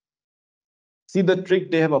 See the trick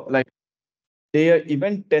they have applied. They are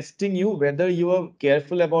even testing you whether you are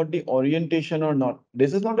careful about the orientation or not.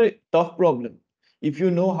 This is not a tough problem. If you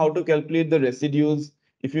know how to calculate the residues,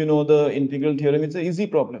 if you know the integral theorem, it's an easy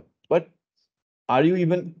problem. But are you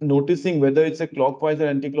even noticing whether it's a clockwise or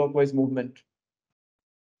anti-clockwise movement?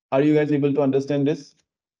 Are you guys able to understand this?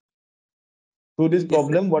 Through this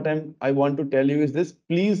problem, what I want to tell you is this: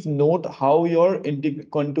 please note how your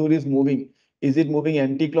contour is moving. Is it moving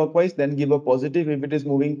anti-clockwise? Then give a positive. If it is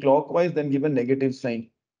moving clockwise, then give a negative sign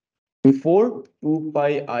before 2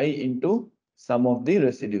 pi I into sum of the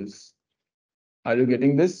residues. Are you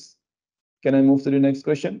getting this? Can I move to the next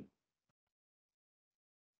question?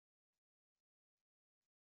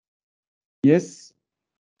 Yes.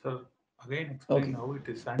 Sir, again Okay. explain how it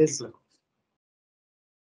is Yes. anti-clockwise.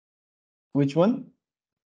 Which one?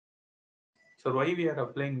 So why we are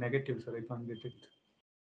applying negative, sir? I can't get it.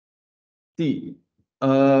 See,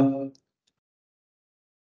 the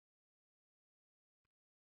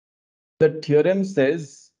theorem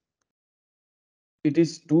says it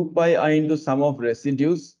is 2 pi I into sum of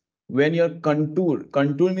residues when your contour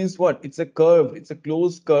means what? It's a curve, it's a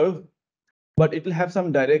closed curve, but it will have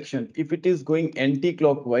some direction. If it is going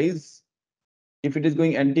anti-clockwise,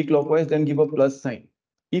 then give a plus sign.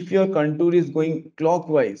 If your contour is going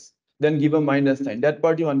clockwise, then give a minus sign. That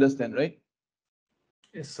part you understand, right?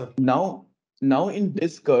 Yes, sir. Now in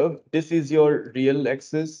this curve, this is your real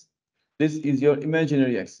axis, this is your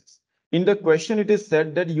imaginary axis. In the question, it is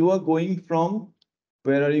said that you are going from,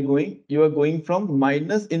 where are you going? You are going from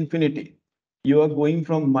minus infinity. You are going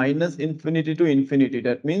from minus infinity to infinity.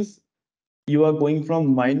 That means you are going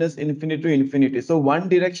from minus infinity to infinity. So one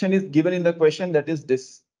direction is given in the question, that is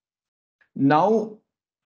this. Now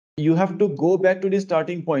you have to go back to the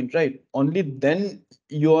starting point, right? Only then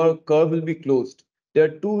your curve will be closed. There are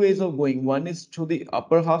two ways of going. One is to the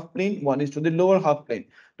upper half plane, one is to the lower half plane.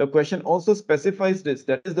 The question also specifies this,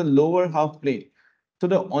 that is the lower half plane. So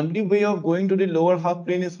the only way of going to the lower half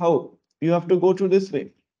plane is how? You have to go through this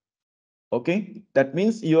way. Okay, that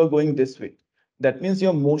means you are going this way. That means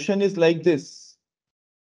your motion is like this.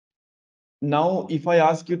 Now, if I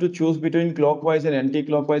ask you to choose between clockwise and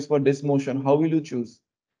anti-clockwise for this motion, how will you choose?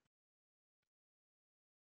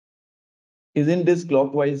 Isn't this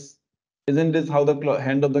clockwise? Isn't this how the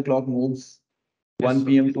hand of the clock moves? Yes, 1 sir.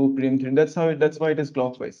 p.m., 2 p.m., 3. That's why it is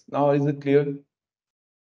clockwise. Now is it clear?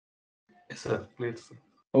 Yes, sir. Clear, sir.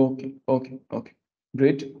 Okay, okay, okay.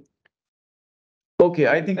 Great. Okay,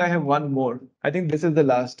 I think I have one more. I think this is the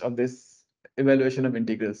last of this evaluation of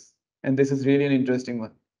integrals. And this is really an interesting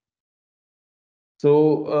one.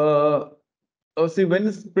 So, see, when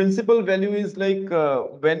this principal value is like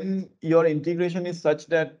when your integration is such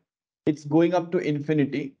that it's going up to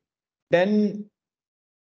infinity, then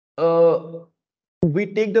we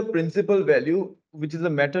take the principal value, which is a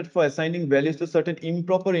method for assigning values to certain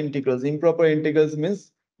improper integrals. Improper integrals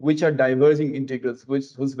means which are diverging integrals,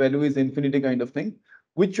 whose value is infinity kind of thing,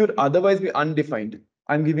 which should otherwise be undefined.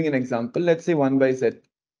 I'm giving an example. Let's say 1 by z.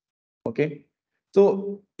 Okay.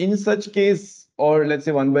 So in such case, or let's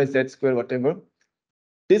say 1 by z square, whatever,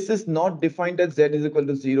 this is not defined as z is equal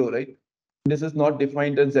to 0, right? This is not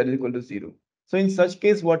defined as z is equal to 0. So in such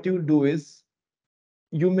case, what you do is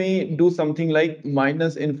you may do something like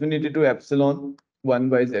minus infinity to epsilon 1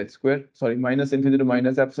 by z square, sorry, minus infinity to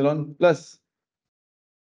minus epsilon plus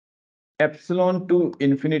epsilon to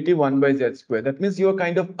infinity 1 by z square. That means you're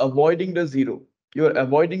kind of avoiding the 0. You're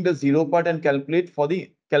avoiding the 0 part and calculating for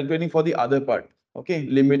the other part. Okay,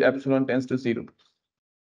 limit epsilon tends to 0.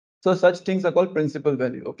 So such things are called principal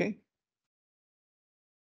value. Okay.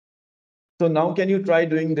 So now can you try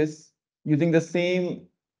doing this using the same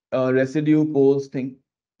residue poles thing?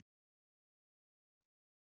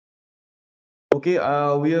 Okay,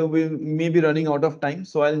 we may be running out of time,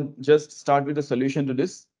 so I'll just start with the solution to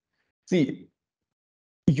this. See,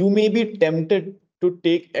 you may be tempted to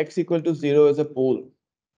take x equal to 0 as a pole.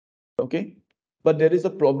 Okay, but there is a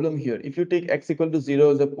problem here. If you take x equal to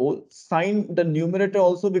 0 as a pole, sign the numerator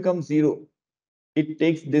also becomes 0. It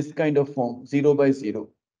takes this kind of form, 0 by 0.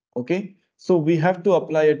 Okay, so we have to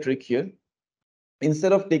apply a trick here.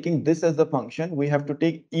 Instead of taking this as the function, we have to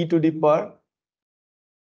take e to the power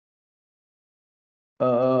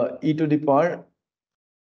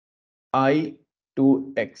I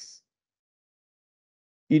to x,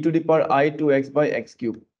 e to the power I to x by x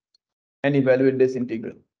cube, and evaluate this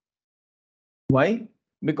integral. Why?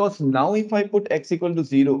 Because now if I put x equal to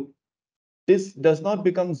 0, this does not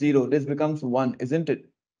become 0, this becomes 1, isn't it?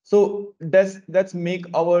 So that's make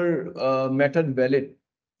our method valid.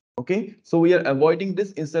 Okay, so we are avoiding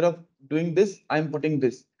this. Instead of doing this, I'm putting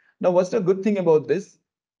this. Now what's the good thing about this?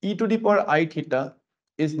 E to the power I theta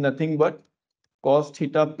is nothing but cos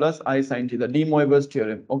theta plus I sin theta, de Moivre's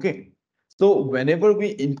theorem. Okay, so whenever we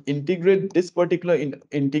integrate this particular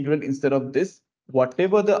integral instead of this,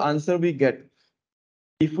 whatever the answer we get,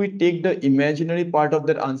 if we take the imaginary part of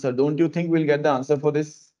that answer, don't you think we'll get the answer for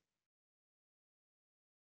this?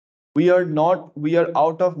 We are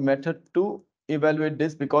out of method to evaluate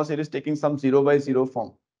this because it is taking some 0 by 0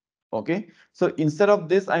 form. Okay, so instead of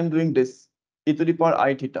this, I'm doing this e to the power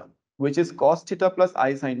I theta, which is cos theta plus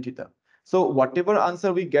I sin theta. So whatever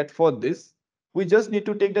answer we get for this, we just need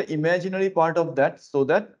to take the imaginary part of that, so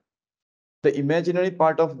that the imaginary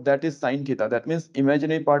part of that is sin theta. That means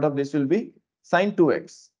imaginary part of this will be sin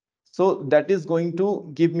 2x. So that is going to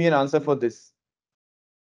give me an answer for this.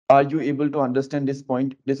 Are you able to understand this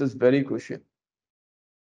point? This is very crucial.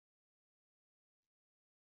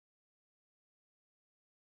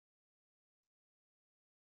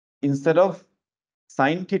 Instead of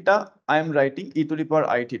sin theta, I am writing e to the power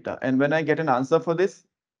I theta. And when I get an answer for this,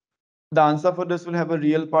 the answer for this will have a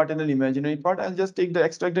real part and an imaginary part. I'll just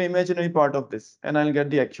extract the imaginary part of this and I'll get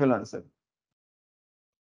the actual answer.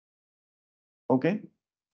 Okay.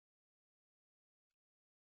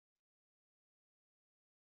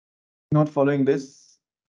 Not following this.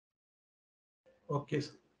 Okay,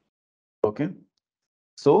 sir. Okay.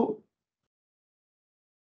 So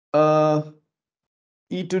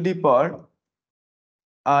e to the power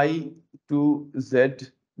I to z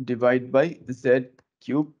divided by z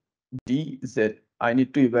cube dz. I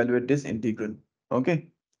need to evaluate this integral. Okay.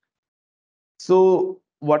 So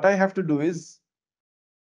what I have to do is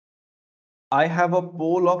I have a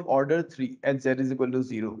pole of order 3 at z is equal to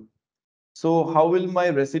 0. So how will my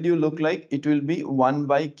residue look like? It will be 1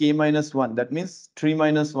 by k minus 1. That means 3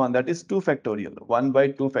 minus 1. That is 2 factorial. 1 by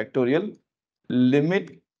 2 factorial.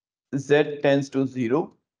 Limit z tends to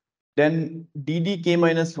 0. Then ddk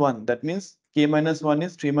minus 1. That means k minus 1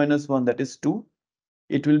 is 3 minus 1. That is 2.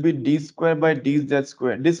 It will be d square by dz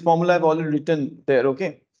square. This formula I've already written there,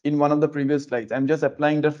 okay? In one of the previous slides. I'm just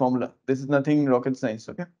applying that formula. This is nothing rocket science,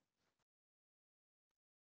 okay?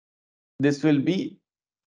 This will be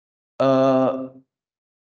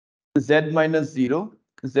z minus 0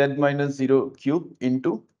 cube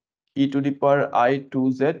into e to the power I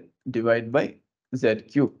 2z divided by z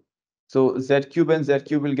cube. So z cube and z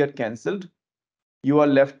cube will get cancelled. You are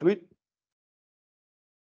left with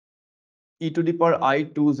e to the power I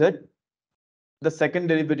 2z, the second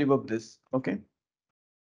derivative of this. Okay.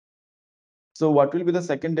 So what will be the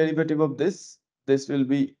second derivative of this? This will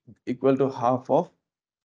be equal to half of.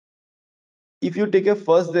 If you take a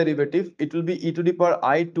first derivative, it will be e to the power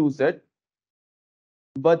I 2z,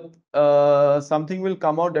 but something will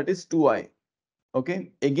come out that is 2i.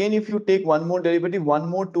 Okay. Again, if you take one more derivative, one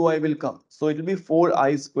more 2i will come. So it will be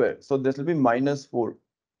 4i squared. So this will be minus 4.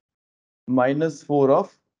 Minus 4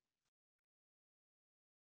 of,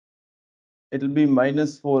 it will be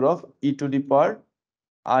minus 4 of e to the power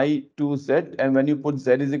I 2z. And when you put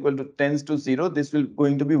z is equal to tends to 0, this will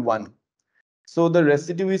going to be 1. So the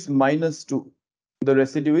residue is minus 2. The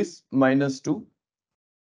residue is minus 2.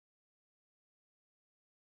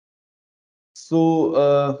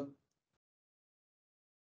 So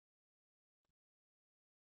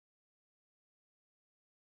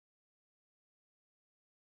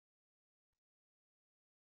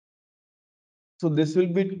so this will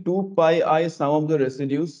be 2 pi I sum of the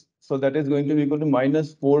residues. So that is going to be equal to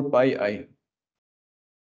minus 4 pi I.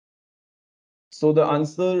 So the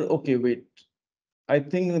answer, okay, wait. I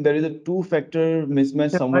think there is a two-factor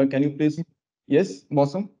mismatch somewhere. Can you please? Yes,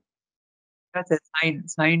 Mosam? That's a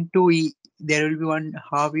sine 2e. There will be one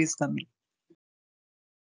half is coming.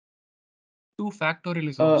 2 factorial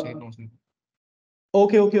is Uh, outside. No, sir.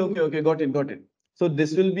 Okay. Got it. So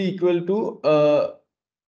this will be equal to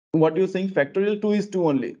what you're saying. Factorial 2 is 2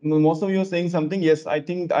 only. Mosam, you're saying something. Yes, I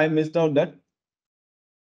think I missed out that.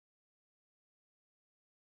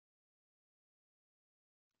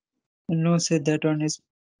 No, sir, that one is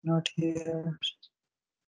not here.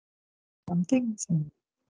 Something.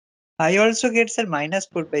 I also get sir minus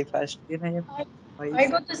 4 by first. Then I have I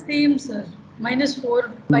got the same, sir. Minus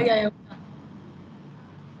 4 pi iota.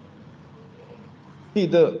 See,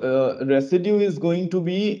 the residue is going to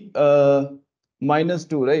be minus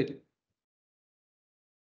 2, right?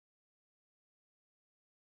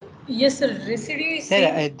 Yes, sir. Residue is sir,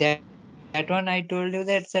 same. that one I told you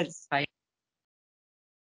that sir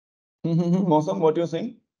Mosam, what you're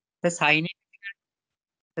saying? the sin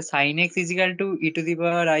x is equal to e to the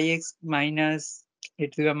power ix minus e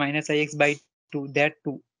to the power minus ix by 2. That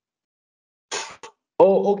 2.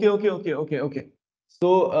 Oh, okay.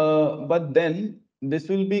 So, but then this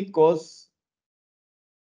will be cos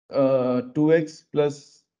 2x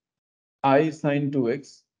plus I sine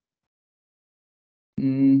 2x.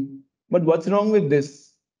 But what's wrong with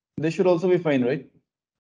this? This should also be fine, right?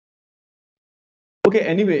 Okay,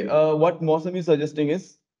 anyway, what Mosam is suggesting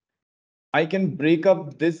is I can break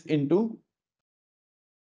up this into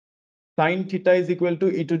sine theta is equal to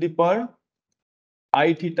e to the power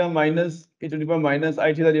I theta minus e to the power minus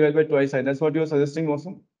I theta divided by twice I. That's what you're suggesting,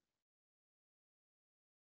 Mosam?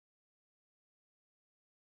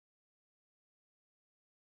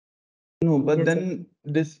 No, but Yes, then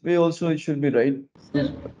this way also it should be right.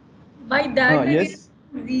 Sir, by that way, Yes.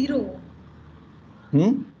 we are zero.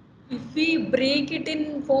 If we break it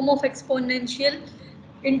in form of exponential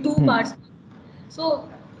in two parts, so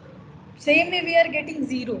same way we are getting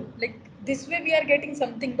zero. Like this way we are getting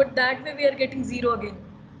something, but that way we are getting zero again.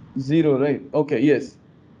 0, right? Okay, yes.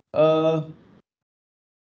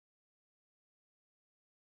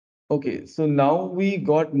 Okay, so now we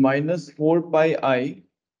got minus 4 pi I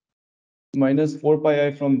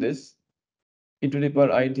from this e to the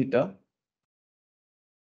power I theta.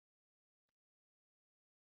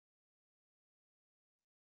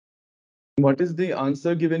 What is the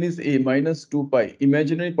answer given is a minus 2 pi.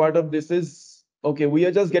 Imaginary part of this is, okay, we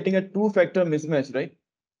are just getting a two-factor mismatch, right?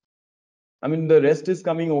 I mean, the rest is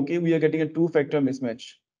coming okay. We are getting a two-factor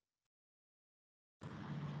mismatch.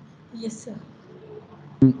 Yes, sir.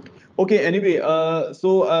 Okay, anyway,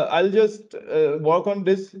 I'll just work on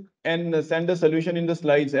this and send the solution in the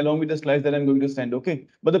slides along with the slides that I'm going to send, okay?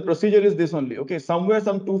 But the procedure is this only, okay? Somewhere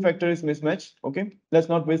some two-factor is mismatched, okay? Let's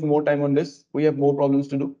not waste more time on this. We have more problems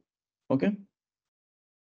to do, okay?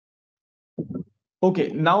 Okay,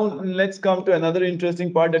 now let's come to another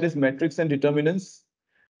interesting part, that is metrics and determinants.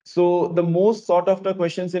 So the most sought after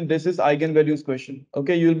questions in this is eigenvalues question.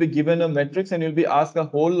 Okay, you'll be given a matrix and you'll be asked a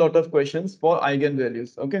whole lot of questions for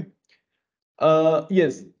eigenvalues. Okay.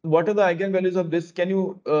 Yes. What are the eigenvalues of this? Can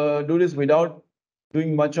you do this without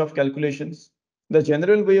doing much of calculations? The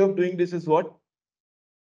general way of doing this is what?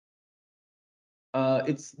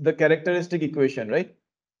 It's the characteristic equation, right?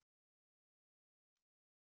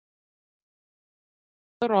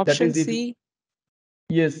 Sir, option That is C.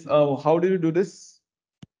 Yes. How do you do this?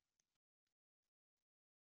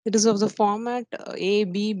 It is of the format A,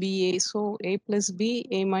 B, B, A. So A plus B,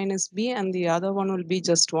 A minus B, and the other one will be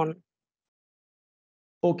just 1.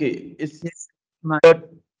 Okay, it's Yes. but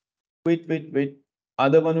wait.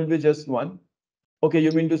 Other one will be just 1. Okay,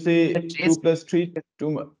 you mean to say 2 plus 3,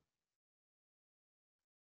 2.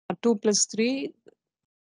 2 plus 3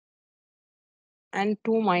 and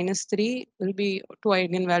 2 minus 3 will be 2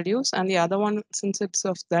 eigenvalues, and the other one, since it's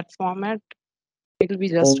of that format, it will be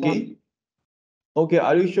just 1. Okay. Okay,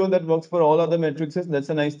 are you sure that works for all other matrices? That's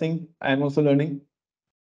a nice thing. I am also learning.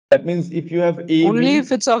 That means if you have A, Only B,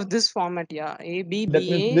 if it's of this format, yeah. A, B, that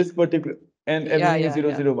B, means A. this particular and Yeah, everything is yeah, 0,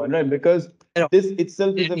 yeah. 0, 1, right? Because Yeah. this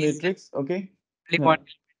itself is a That is matrix. Okay. only Yeah. one.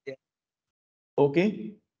 Yeah.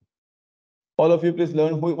 Okay. All of you, please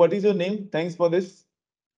learn. What is your name? Thanks for this.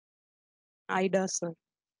 Ida, sir.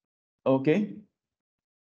 Okay.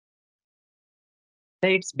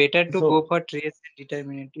 It's better to So- go for trace and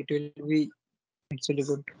determinant. It will be actually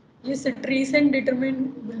good. Yes, a trace and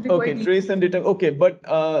determine will be Okay, quite easy. trace and determine. Okay, but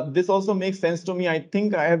this also makes sense to me. I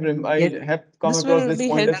think I have Yes. have come This across will this be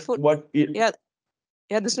point as helpful. what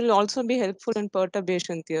Yeah, this will also be helpful in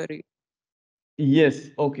perturbation theory. Yes,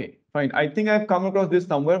 okay, fine. I think I've come across this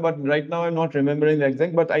somewhere, but right now I'm not remembering the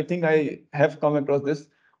exact, but I think I have come across this.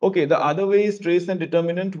 Okay, the other way is trace and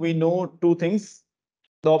determinant. We know 2 things.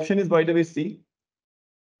 The option is, by the way, C.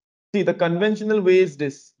 See, the conventional way is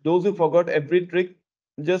this. Those who forgot every trick,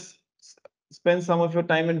 just spend some of your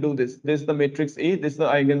time and do this. This is the matrix A, this is the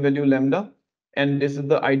eigenvalue lambda, and this is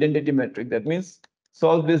the identity metric. That means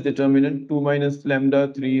solve this determinant 2 minus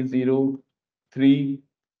lambda 3 0 3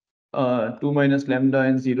 2 minus lambda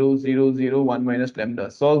and 0 0 0 1 minus lambda.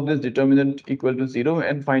 Solve this determinant equal to 0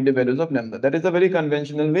 and find the values of lambda. That is a very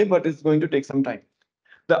conventional way, but it's going to take some time.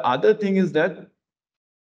 The other thing is that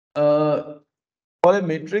for a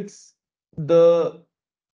matrix, the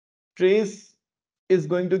trace is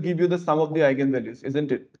going to give you the sum of the eigenvalues,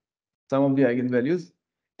 isn't it? Sum of the eigenvalues.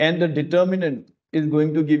 And the determinant is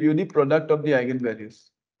going to give you the product of the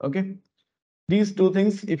eigenvalues. Okay. These 2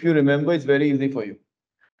 things, if you remember, is very easy for you.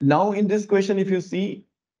 Now in this question, if you see,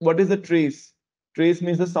 what is the trace? Trace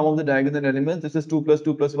means the sum of the diagonal elements. This is 2 plus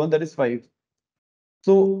 2 plus 1, that is 5.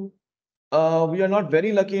 So we are not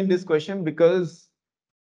very lucky in this question because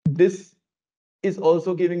this is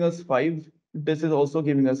also giving us 5. This is also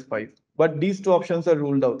giving us 5. But these 2 options are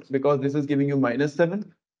ruled out because this is giving you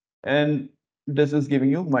 -7 and this is giving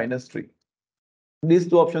you -3. These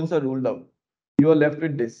 2 options are ruled out. You are left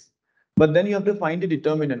with this. But then you have to find a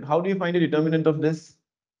determinant. How do you find a determinant of this?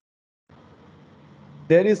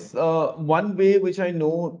 There is one way which I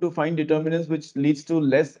know to find determinants which leads to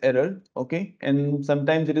less error. Okay. And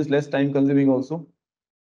sometimes it is less time consuming also.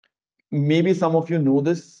 Maybe some of you know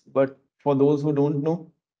this, but for those who don't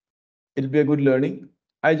know, it'll be a good learning.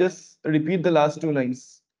 I just repeat the last 2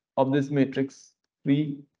 lines of this matrix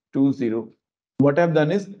 3 2 0. What I've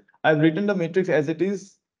done is I've written the matrix as it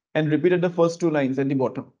is and repeated the first 2 lines at the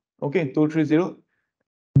bottom. Okay, 2 3 0.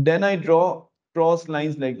 Then I draw cross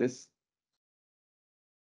lines like this.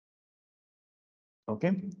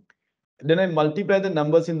 Okay. Then I multiply the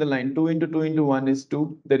numbers in the line. 2 into 2 into 1 is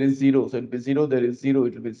 2. There is 0. So it will be 0. There is 0.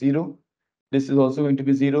 It will be 0. This is also going to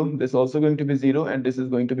be 0. This is also going to be 0. And this is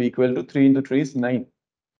going to be equal to 3 into 3 is 9.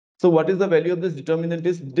 So what is the value of this determinant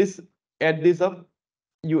is this, add this up,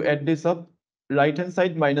 you add this up, right hand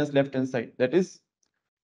side minus left hand side. That is,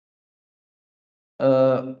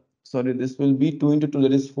 sorry, this will be 2 into 2,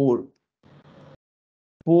 that is 4.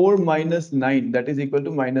 4 minus 9, that is equal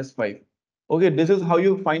to -5. Okay, this is how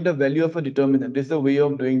you find the value of a determinant. This is a way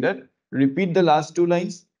of doing that. Repeat the last 2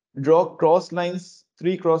 lines, draw cross lines,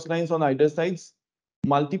 3 cross lines on either sides,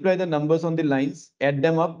 multiply the numbers on the lines, add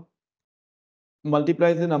them up,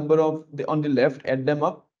 multiply the number of on the left, add them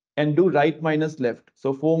up, and do right minus left.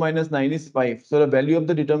 So 4 minus 9 is 5. So the value of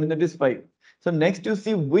the determinant is 5. So next you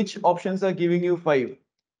see which options are giving you 5.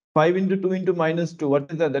 5 into 2 into -2.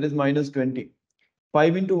 What is that? That is -20.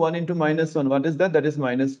 5 into 1 into -1. What is that? That is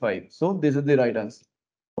 -5. So this is the right answer.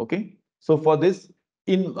 Okay. So for this,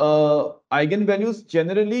 in eigenvalues,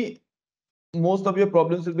 generally, most of your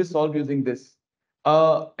problems will be solved using this.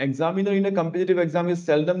 Examiner in a competitive exam is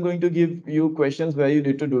seldom going to give you questions where you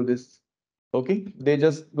need to do this. Okay, they're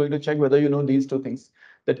just going to check whether you know these 2 things.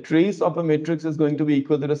 The trace of a matrix is going to be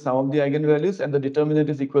equal to the sum of the eigenvalues, and the determinant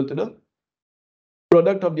is equal to the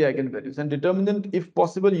product of the eigenvalues. And determinant, if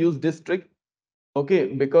possible, use this trick. Okay,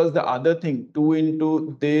 because the other thing, 2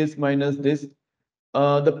 into this minus this,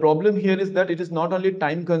 the problem here is that it is not only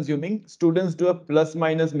time consuming, students do a plus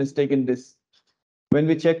minus mistake in this. When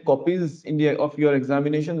we check copies in of your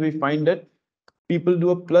examinations, we find that people do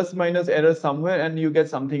a plus minus error somewhere and you get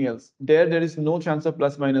something else. There is no chance of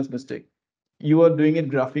plus minus mistake. You are doing it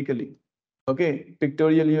graphically. Okay,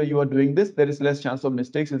 pictorially you are doing this, there is less chance of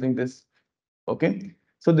mistakes using this. Okay,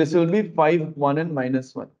 so this will be 5, 1 and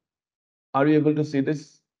minus 1. Are you able to see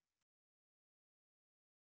this?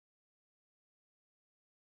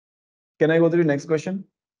 Can I go to the next question?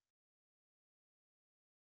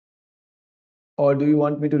 Or do you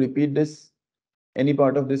want me to repeat this? Any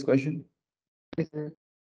part of this question?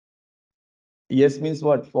 Yes means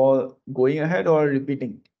what? For going ahead or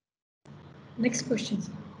repeating? Next question.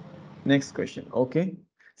 Next question. Okay.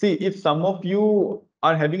 See, if some of you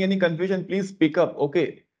are having any confusion, please speak up.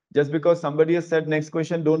 Okay. Just because somebody has said next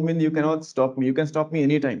question, don't mean you cannot stop me. You can stop me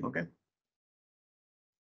anytime. Okay.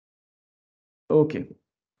 Okay.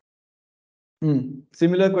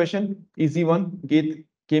 Similar question. Easy one. Gate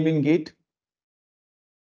came in gate.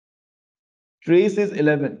 Trace is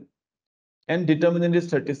 11 and determinant is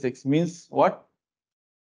 36. Means what?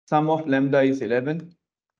 Sum of lambda is 11.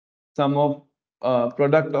 Sum of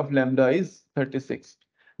product of lambda is 36.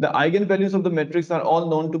 The eigenvalues of the matrix are all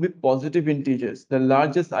known to be positive integers. The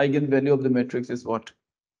largest eigenvalue of the matrix is what?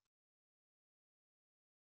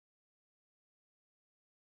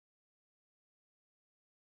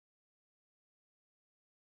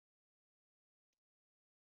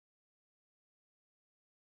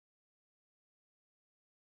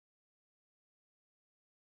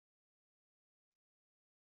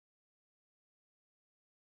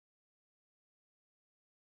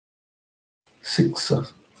 Six, sir.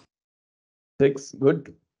 6.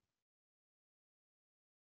 Good.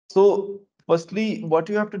 So firstly, what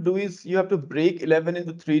you have to do is you have to break 11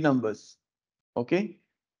 into 3 numbers. Okay.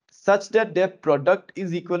 Such that their product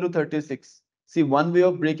is equal to 36. See, one way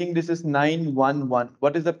of breaking this is 9, 1, 1.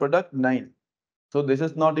 What is the product? 9. So this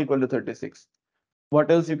is not equal to 36.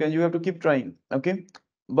 What else you can? You have to keep trying. Okay.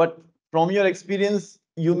 But from your experience,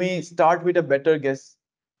 you may start with a better guess.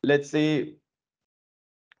 Let's say,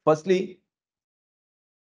 firstly,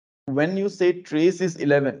 when you say trace is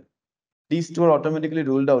 11, these two are automatically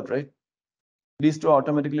ruled out, right? These two are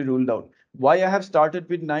automatically ruled out. Why I have started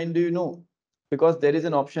with 9, do you know? Because there is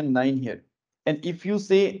an option 9 here. And if you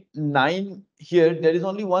say 9 here, there is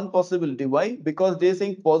only one possibility. Why? Because they're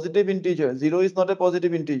saying positive integer. 0 is not a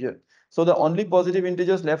positive integer. So the only positive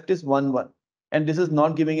integers left is 1, 1. And this is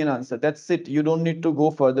not giving an answer. That's it. You don't need to go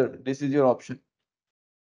further. This is your option.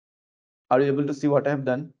 Are you able to see what I have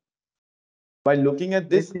done? By looking at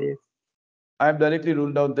this, Yes. I have directly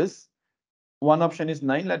ruled out this. One option is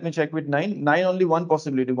 9. Let me check with 9. 9 only one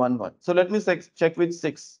possibility, 1, 1. So let me check with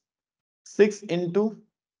 6. 6 into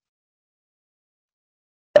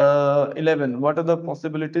 11. What are the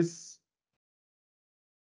possibilities?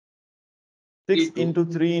 6 into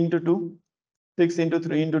 3 into 2. 6 into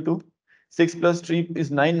 3 into 2. 6 plus 3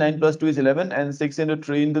 is 9. 9 plus 2 is 11. And 6 into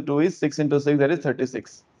 3 into 2 is 6 into 6, that is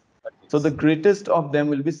 36. So the greatest of them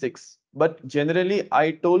will be 6. But generally,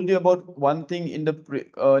 I told you about one thing in the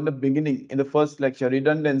beginning, in the first lecture,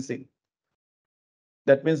 redundancy.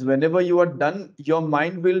 That means whenever you are done, your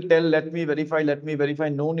mind will tell, let me verify, let me verify.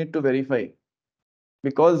 No need to verify.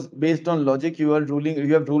 Because based on logic, you have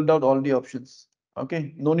ruled out all the options.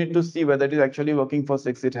 Okay, no need to see whether it is actually working for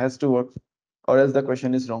 6. It has to work, or else the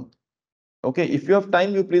question is wrong. Okay, if you have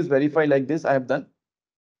time, you please verify like this. I have done,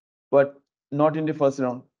 but not in the first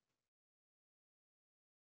round.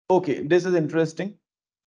 Okay, this is interesting.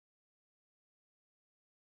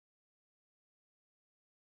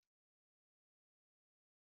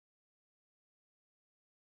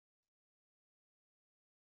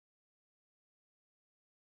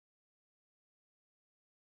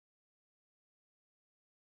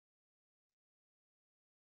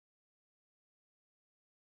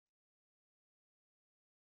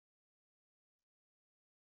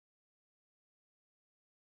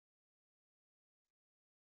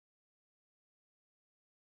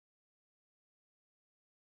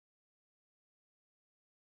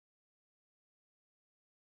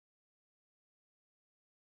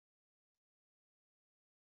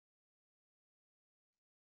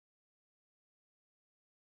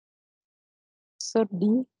 So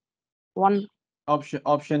D, 1.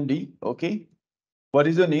 Option D. Okay, what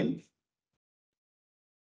is your name?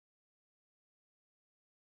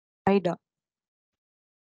 Ida.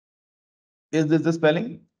 Is this the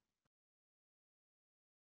spelling?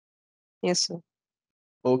 Yes, sir.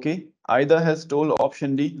 Okay, Ida has told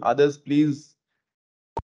option D. Others, please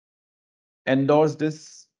endorse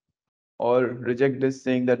this or reject this,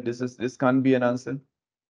 saying that this can't be an answer.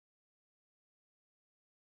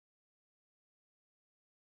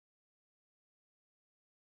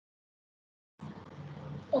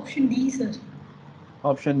 Option D, sir.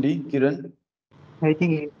 Option D, Kiran. I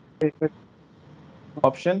think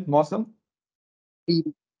Option Mosam. D.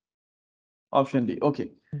 Option D.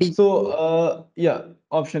 Okay. D. So, yeah,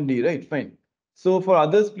 option D, right? Fine. So for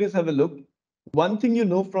others, please have a look. One thing you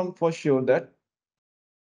know from for sure that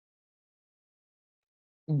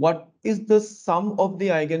what is the sum of the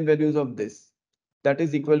eigenvalues of this? That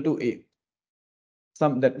is equal to A.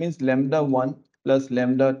 Sum, that means lambda 1 plus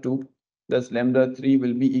lambda 2 plus lambda 3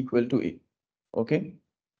 will be equal to A. Okay.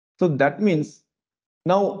 So that means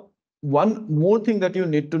now one more thing that you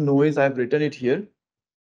need to know is I've written it here.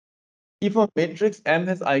 If a matrix M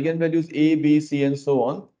has eigenvalues A, B, C, and so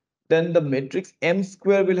on, then the matrix M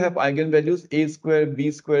square will have eigenvalues A square,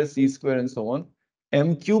 B square, C square, and so on.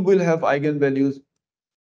 M cube will have eigenvalues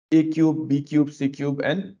A cube, B cube, C cube,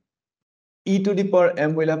 and e to the power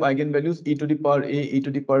M will have eigenvalues e to the power A, e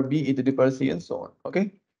to the power B, e to the power C, and so on.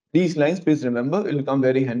 Okay. These lines, please remember, it will come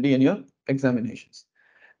very handy in your examinations.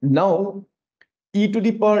 Now, e to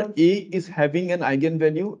the power A is having an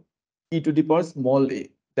eigenvalue e to the power small a.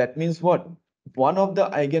 That means what? One of the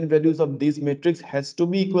eigenvalues of this matrix has to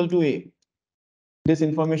be equal to A. This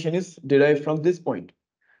information is derived from this point.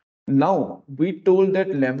 Now, we told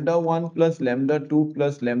that lambda 1 plus lambda 2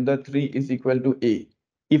 plus lambda 3 is equal to A.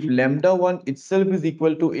 If lambda 1 itself is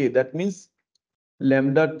equal to A, that means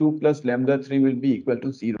lambda 2 plus lambda 3 will be equal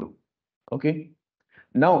to 0. Okay.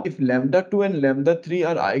 Now, if lambda 2 and lambda 3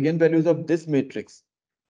 are eigenvalues of this matrix,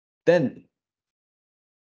 then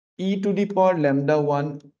e to the power lambda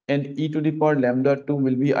 1 and e to the power lambda 2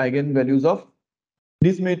 will be eigenvalues of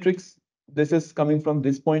this matrix. This is coming from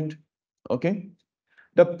this point. Okay.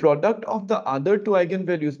 The product of the other two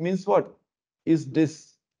eigenvalues means what? Is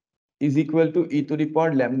this is equal to e to the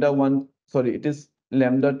power lambda 1. Sorry, it is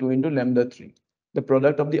lambda 2 into lambda 3. The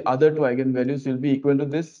product of the other two eigenvalues will be equal to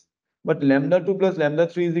this. But lambda 2 plus lambda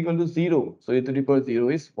 3 is equal to 0. So e to the power 0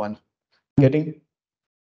 is 1. Getting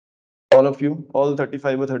all of you, all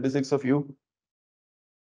 35 or 36 of you?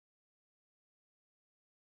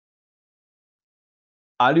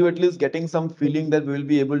 Are you at least getting some feeling that we will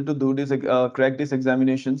be able to do this, crack these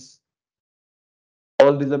examinations?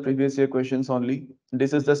 All these are previous year questions only.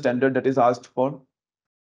 This is the standard that is asked for.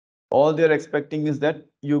 All they're expecting is that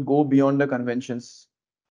you go beyond the conventions.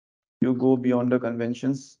 You go beyond the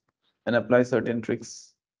conventions and apply certain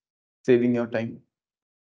tricks, saving your time.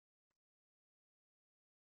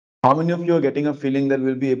 How many of you are getting a feeling that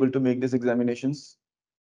we'll be able to make these examinations?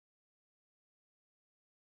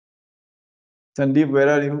 Sandeep, where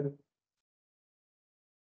are you?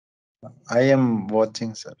 I am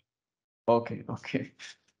watching, sir. Okay, okay.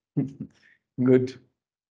 Good.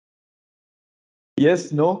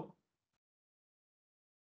 Yes, no?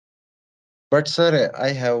 But sir, I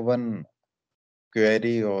have one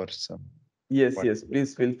query or some. Yes, What? yes,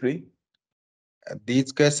 please feel free.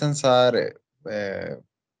 These questions are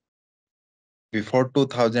before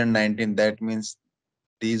 2019. That means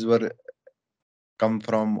these were come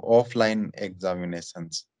from offline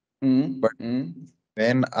examinations. Mm, But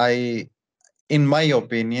when in my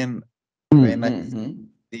opinion, when I mm.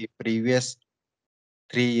 the previous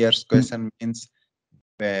 3 years question means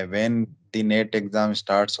when the NET exam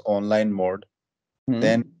starts online mode,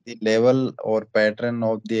 then the level or pattern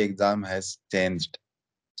of the exam has changed.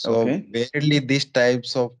 So Okay. barely these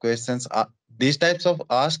types of questions are these types of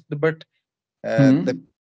asked, but the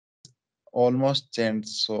almost changed.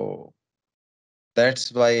 So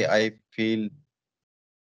that's why I feel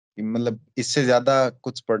कि मतलब इससे ज्यादा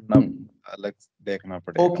कुछ पढ़ना अलग देखना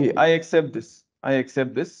पड़ेगा. Okay, I accept this. I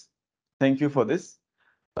accept this. Thank you for this.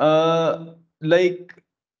 Like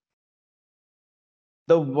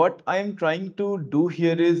what I am trying to do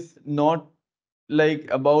here is not like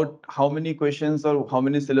about how many questions or how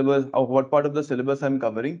many syllabus or what part of the syllabus I'm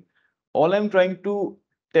covering. All I'm trying to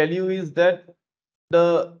tell you is that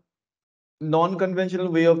the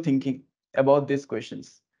non-conventional way of thinking about these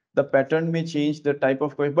questions. The pattern may change, the type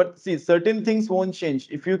of question, but see, certain things won't change.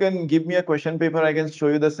 If you can give me a question paper, I can show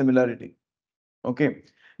you the similarity. Okay.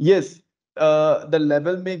 Yes, the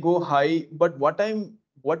level may go high, but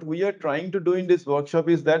what we are trying to do in this workshop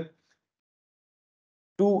is that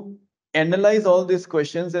to analyze all these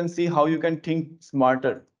questions and see how you can think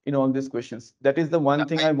smarter in all these questions. That is the one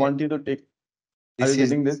thing I want you to take. Are you This is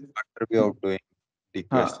getting this? smarter way of doing the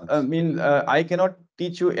I questions. mean, I cannot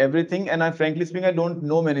teach you everything, and I frankly speaking, I don't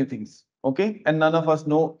know many things. Okay, and none of us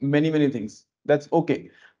know many things. That's okay.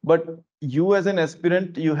 But you, as an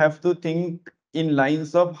aspirant, you have to think in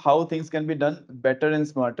lines of how things can be done better and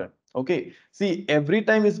smarter. Okay. See, every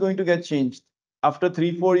time is going to get changed. After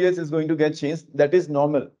 3-4 years, is going to get changed. That is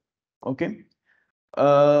normal. Okay.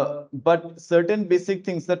 But certain basic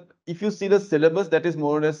things that if you see the syllabus, that is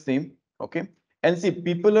more or less same. Okay. And see,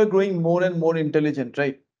 people are growing more and more intelligent,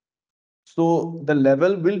 right? So the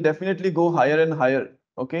level will definitely go higher and higher.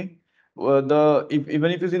 Okay.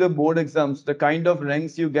 Even if you see the board exams, the kind of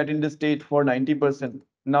ranks you get in the state for 90%,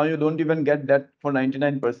 now you don't even get that for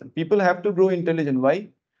 99%. People have to grow intelligent. Why?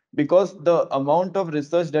 Because the amount of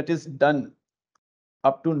research that is done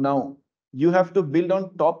up to now, you have to build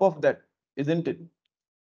on top of that, isn't it?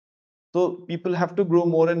 So people have to grow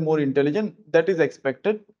more and more intelligent. That is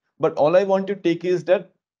expected. But all I want to take is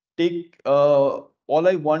that all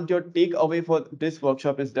I want your takeaway for this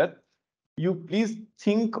workshop is that you please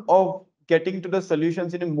think of getting to the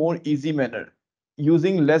solutions in a more easy manner,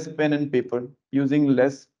 using less pen and paper, using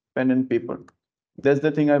less pen and paper. That's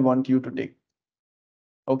the thing I want you to take.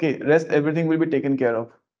 Okay, rest everything will be taken care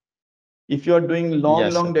of. If you are doing Yes,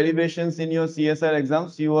 long sir. derivations in your CSR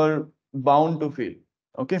exams, you are bound to fail.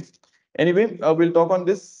 Okay. Anyway, we'll talk on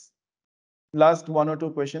this last one or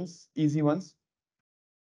two questions, easy ones.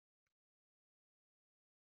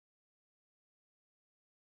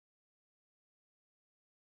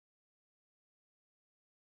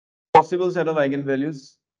 Possible set of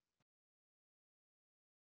eigenvalues.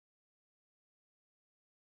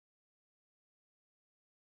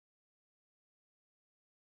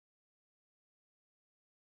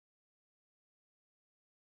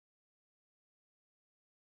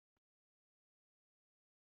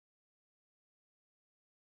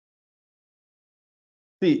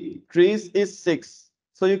 See, trace is 6.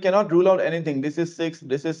 So you cannot rule out anything. This is 6,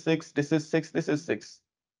 this is 6, this is 6, this is 6.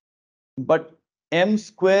 But m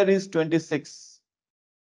square is 26.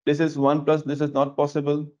 This is 1 plus, this is not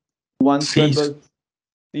possible. 1 square plus,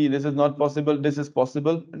 see, this is not possible, this is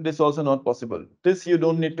possible, and this also not possible. This you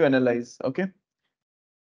don't need to analyze, okay?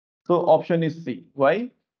 So option is C.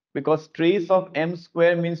 Why? Because trace of m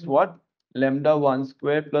square means what? Lambda 1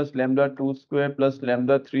 square plus lambda 2 square plus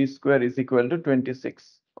lambda 3 square is equal to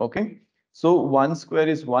 26. Okay. So 1 square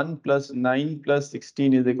is 1 plus 9 plus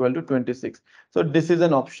 16 is equal to 26. So this is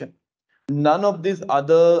an option. None of these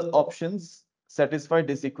other options satisfy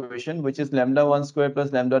this equation, which is lambda 1 square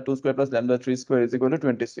plus lambda 2 square plus lambda 3 square is equal to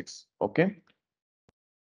 26. Okay.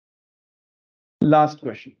 Last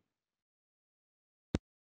question.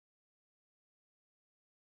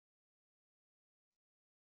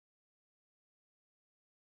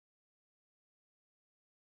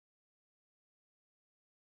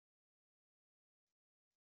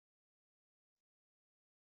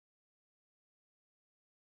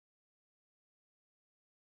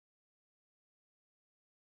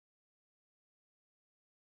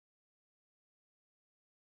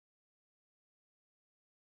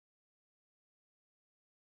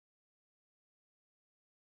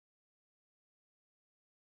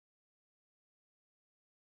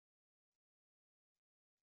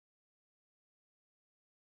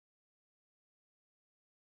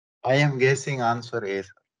 I am guessing answer A.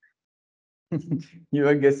 You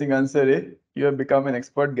are guessing answer A. You have become an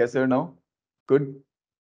expert guesser now. Good.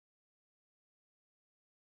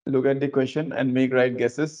 Look at the question and make right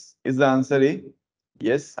guesses. Is the answer A?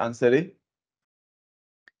 Yes, answer A.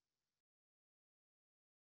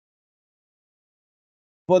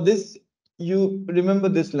 For this, you remember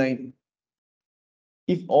this line.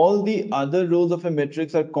 If all the other rows of a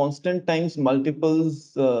matrix are constant times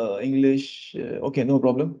multiples, English, okay, no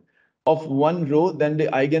problem, of one row, then the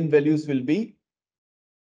eigenvalues will be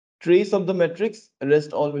trace of the matrix,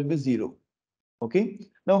 rest all will be 0. Okay.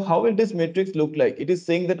 Now, how will this matrix look like? It is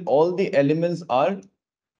saying that all the elements are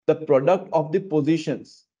the product of the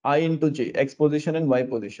positions I into j, x position and y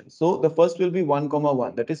position. So the first will be 1 comma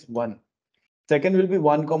 1, that is 1. Second will be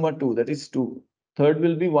 1 comma 2, that is 2. Third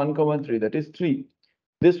will be 1 comma 3, that is 3.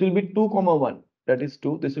 This will be 2 comma 1, that is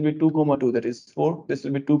 2. This will be 2 comma 2, that is 4. This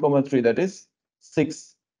will be 2 comma 3, that is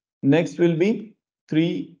 6. Next will be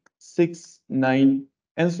 3, 6, 9,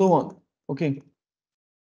 and so on. Okay.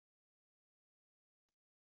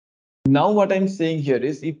 Now what I'm saying here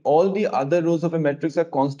is if all the other rows of a matrix are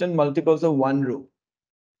constant multiples of one row,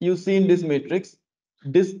 you see in this matrix,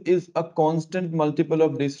 this is a constant multiple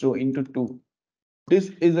of this row into 2.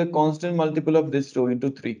 This is a constant multiple of this row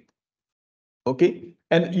into 3. Okay.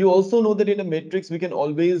 And you also know that in a matrix, we can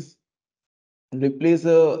always replace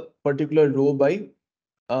a particular row by,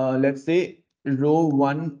 let's say, row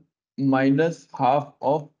 1 minus half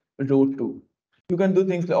of row 2. You can do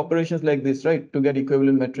things like operations like this, right, to get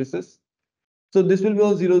equivalent matrices. So this will be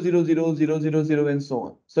all 0, 0, 0, 0, 0, 0, and so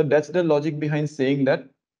on. So that's the logic behind saying that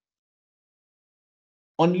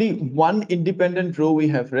only one independent row we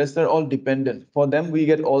have, rest are all dependent. For them, we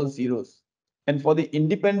get all zeros. And for the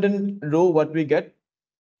independent row, what we get,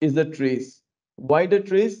 is the trace. Why the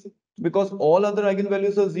trace? Because all other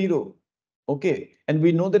eigenvalues are 0. Okay, and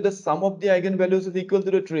we know that the sum of the eigenvalues is equal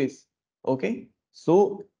to the trace. Okay,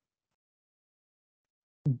 so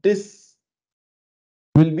this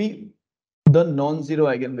will be the non-zero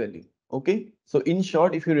eigenvalue. Okay, so in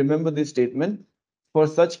short, if you remember this statement, for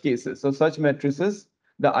such cases, so such matrices,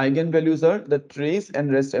 the eigenvalues are the trace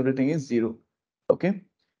and rest everything is 0. Okay,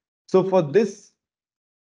 so for this,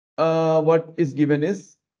 what is given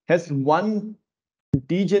is has one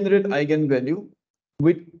degenerate eigenvalue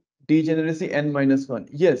with degeneracy n minus 1.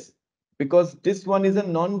 Yes, because this one is a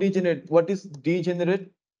non-degenerate. What is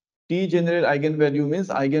degenerate? Degenerate eigenvalue means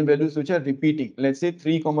eigenvalues which are repeating. Let's say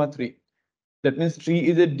 3, 3. That means 3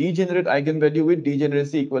 is a degenerate eigenvalue with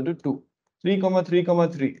degeneracy equal to 2. 3, 3,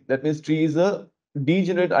 3. That means 3 is a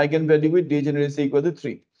degenerate eigenvalue with degeneracy equal to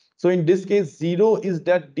 3. So in this case, 0 is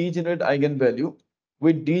that degenerate eigenvalue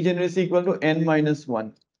with degeneracy equal to n minus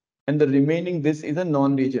 1. And the remaining this is a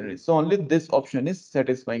non-degenerate. So only this option is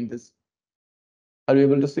satisfying this. Are you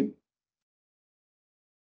able to see?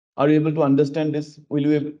 Are you able to understand this? Will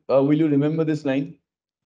you remember this line?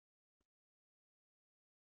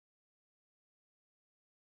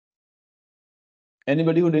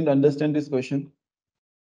 Anybody who didn't understand this question?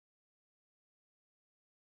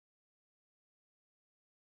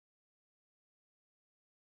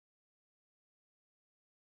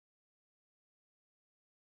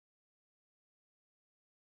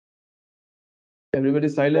 Everybody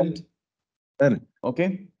silent? Sir,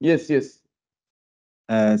 Okay. Yes, yes.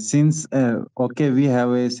 since okay, we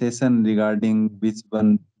have a session regarding which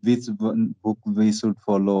one book we should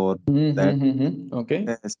follow or that. Okay.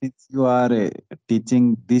 Since you are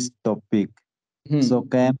teaching this topic, so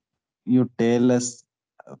can you tell us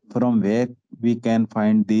from where we can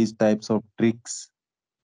find these types of tricks,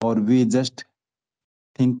 or we just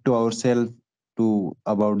think to ourselves to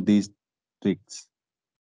about these tricks?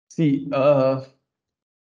 See,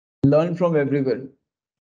 learn from everywhere.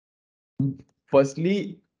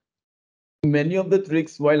 Firstly, many of the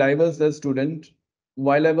tricks while I was a student,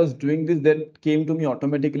 while I was doing this, that came to me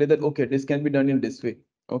automatically that okay, this can be done in this way.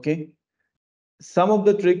 Okay. Some of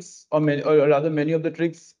the tricks, or rather many of the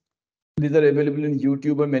tricks, these are available in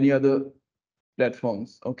YouTube or many other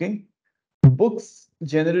platforms. Okay. Books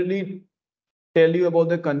generally tell you about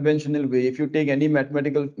the conventional way. If you take any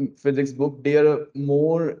mathematical physics book, they are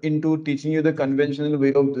more into teaching you the conventional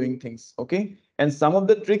way of doing things. Okay. And some of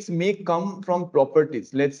the tricks may come from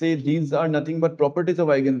properties. Let's say these are nothing but properties of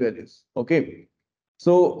eigenvalues. Okay.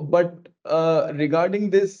 So, but regarding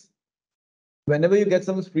this, whenever you get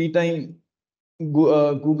some free time,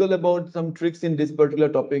 Google about some tricks in this particular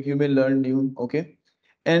topic. You may learn new. Okay.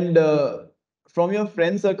 And from your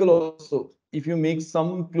friend circle also, if you make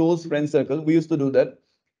some close friend circle, we used to do that,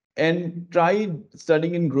 and try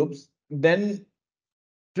studying in groups, then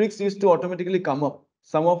tricks used to automatically come up.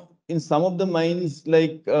 Some of the minds,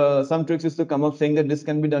 like some tricks used to come up saying that this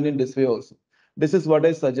can be done in this way also. This is what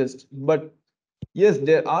I suggest. But yes,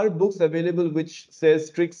 there are books available which says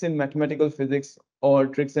tricks in mathematical physics or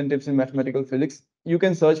tricks and tips in mathematical physics. You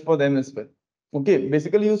can search for them as well. Okay,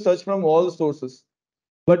 basically you search from all sources.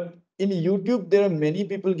 But in YouTube, there are many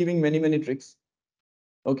people giving many tricks.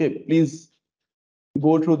 Okay, please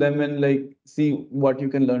go through them and like see what you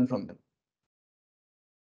can learn from them.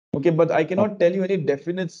 Okay, but I cannot tell you any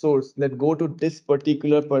definite source that go to this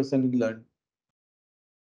particular person and learn.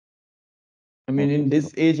 I mean, in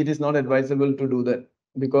this age, it is not advisable to do that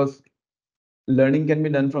because learning can be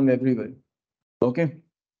done from everywhere. Okay.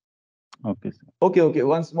 Okay, sir. Okay.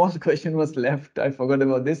 One small question was left. I forgot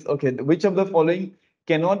about this. Okay. Which of the following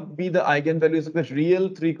cannot be the eigenvalues of a real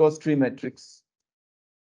 3 cross 3 matrix?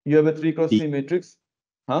 You have a 3 cross 3 matrix?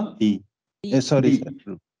 Huh? D. Sorry, D.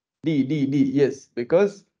 sir. D. Yes,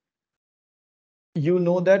 because you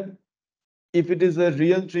know that if it is a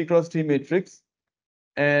real 3 cross 3 matrix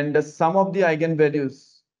and the sum of the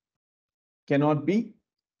eigenvalues cannot be,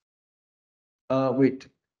 wait.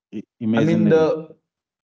 Imaginary.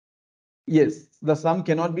 Yes, the sum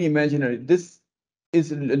cannot be imaginary. This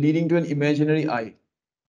is leading to an imaginary I.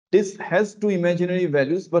 This has two imaginary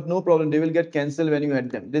values, but no problem. They will get cancelled when you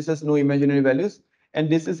add them. This has no imaginary values. And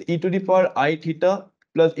this is e to the power I theta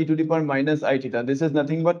plus e to the power minus I theta. This is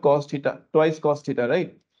nothing but cos theta, twice cos theta,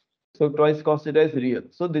 right? So twice cos theta is real.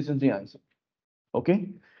 So this is the answer. Okay.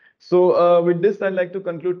 So with this, I'd like to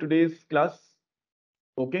conclude today's class.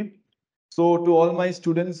 Okay. So to all my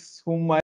students whom I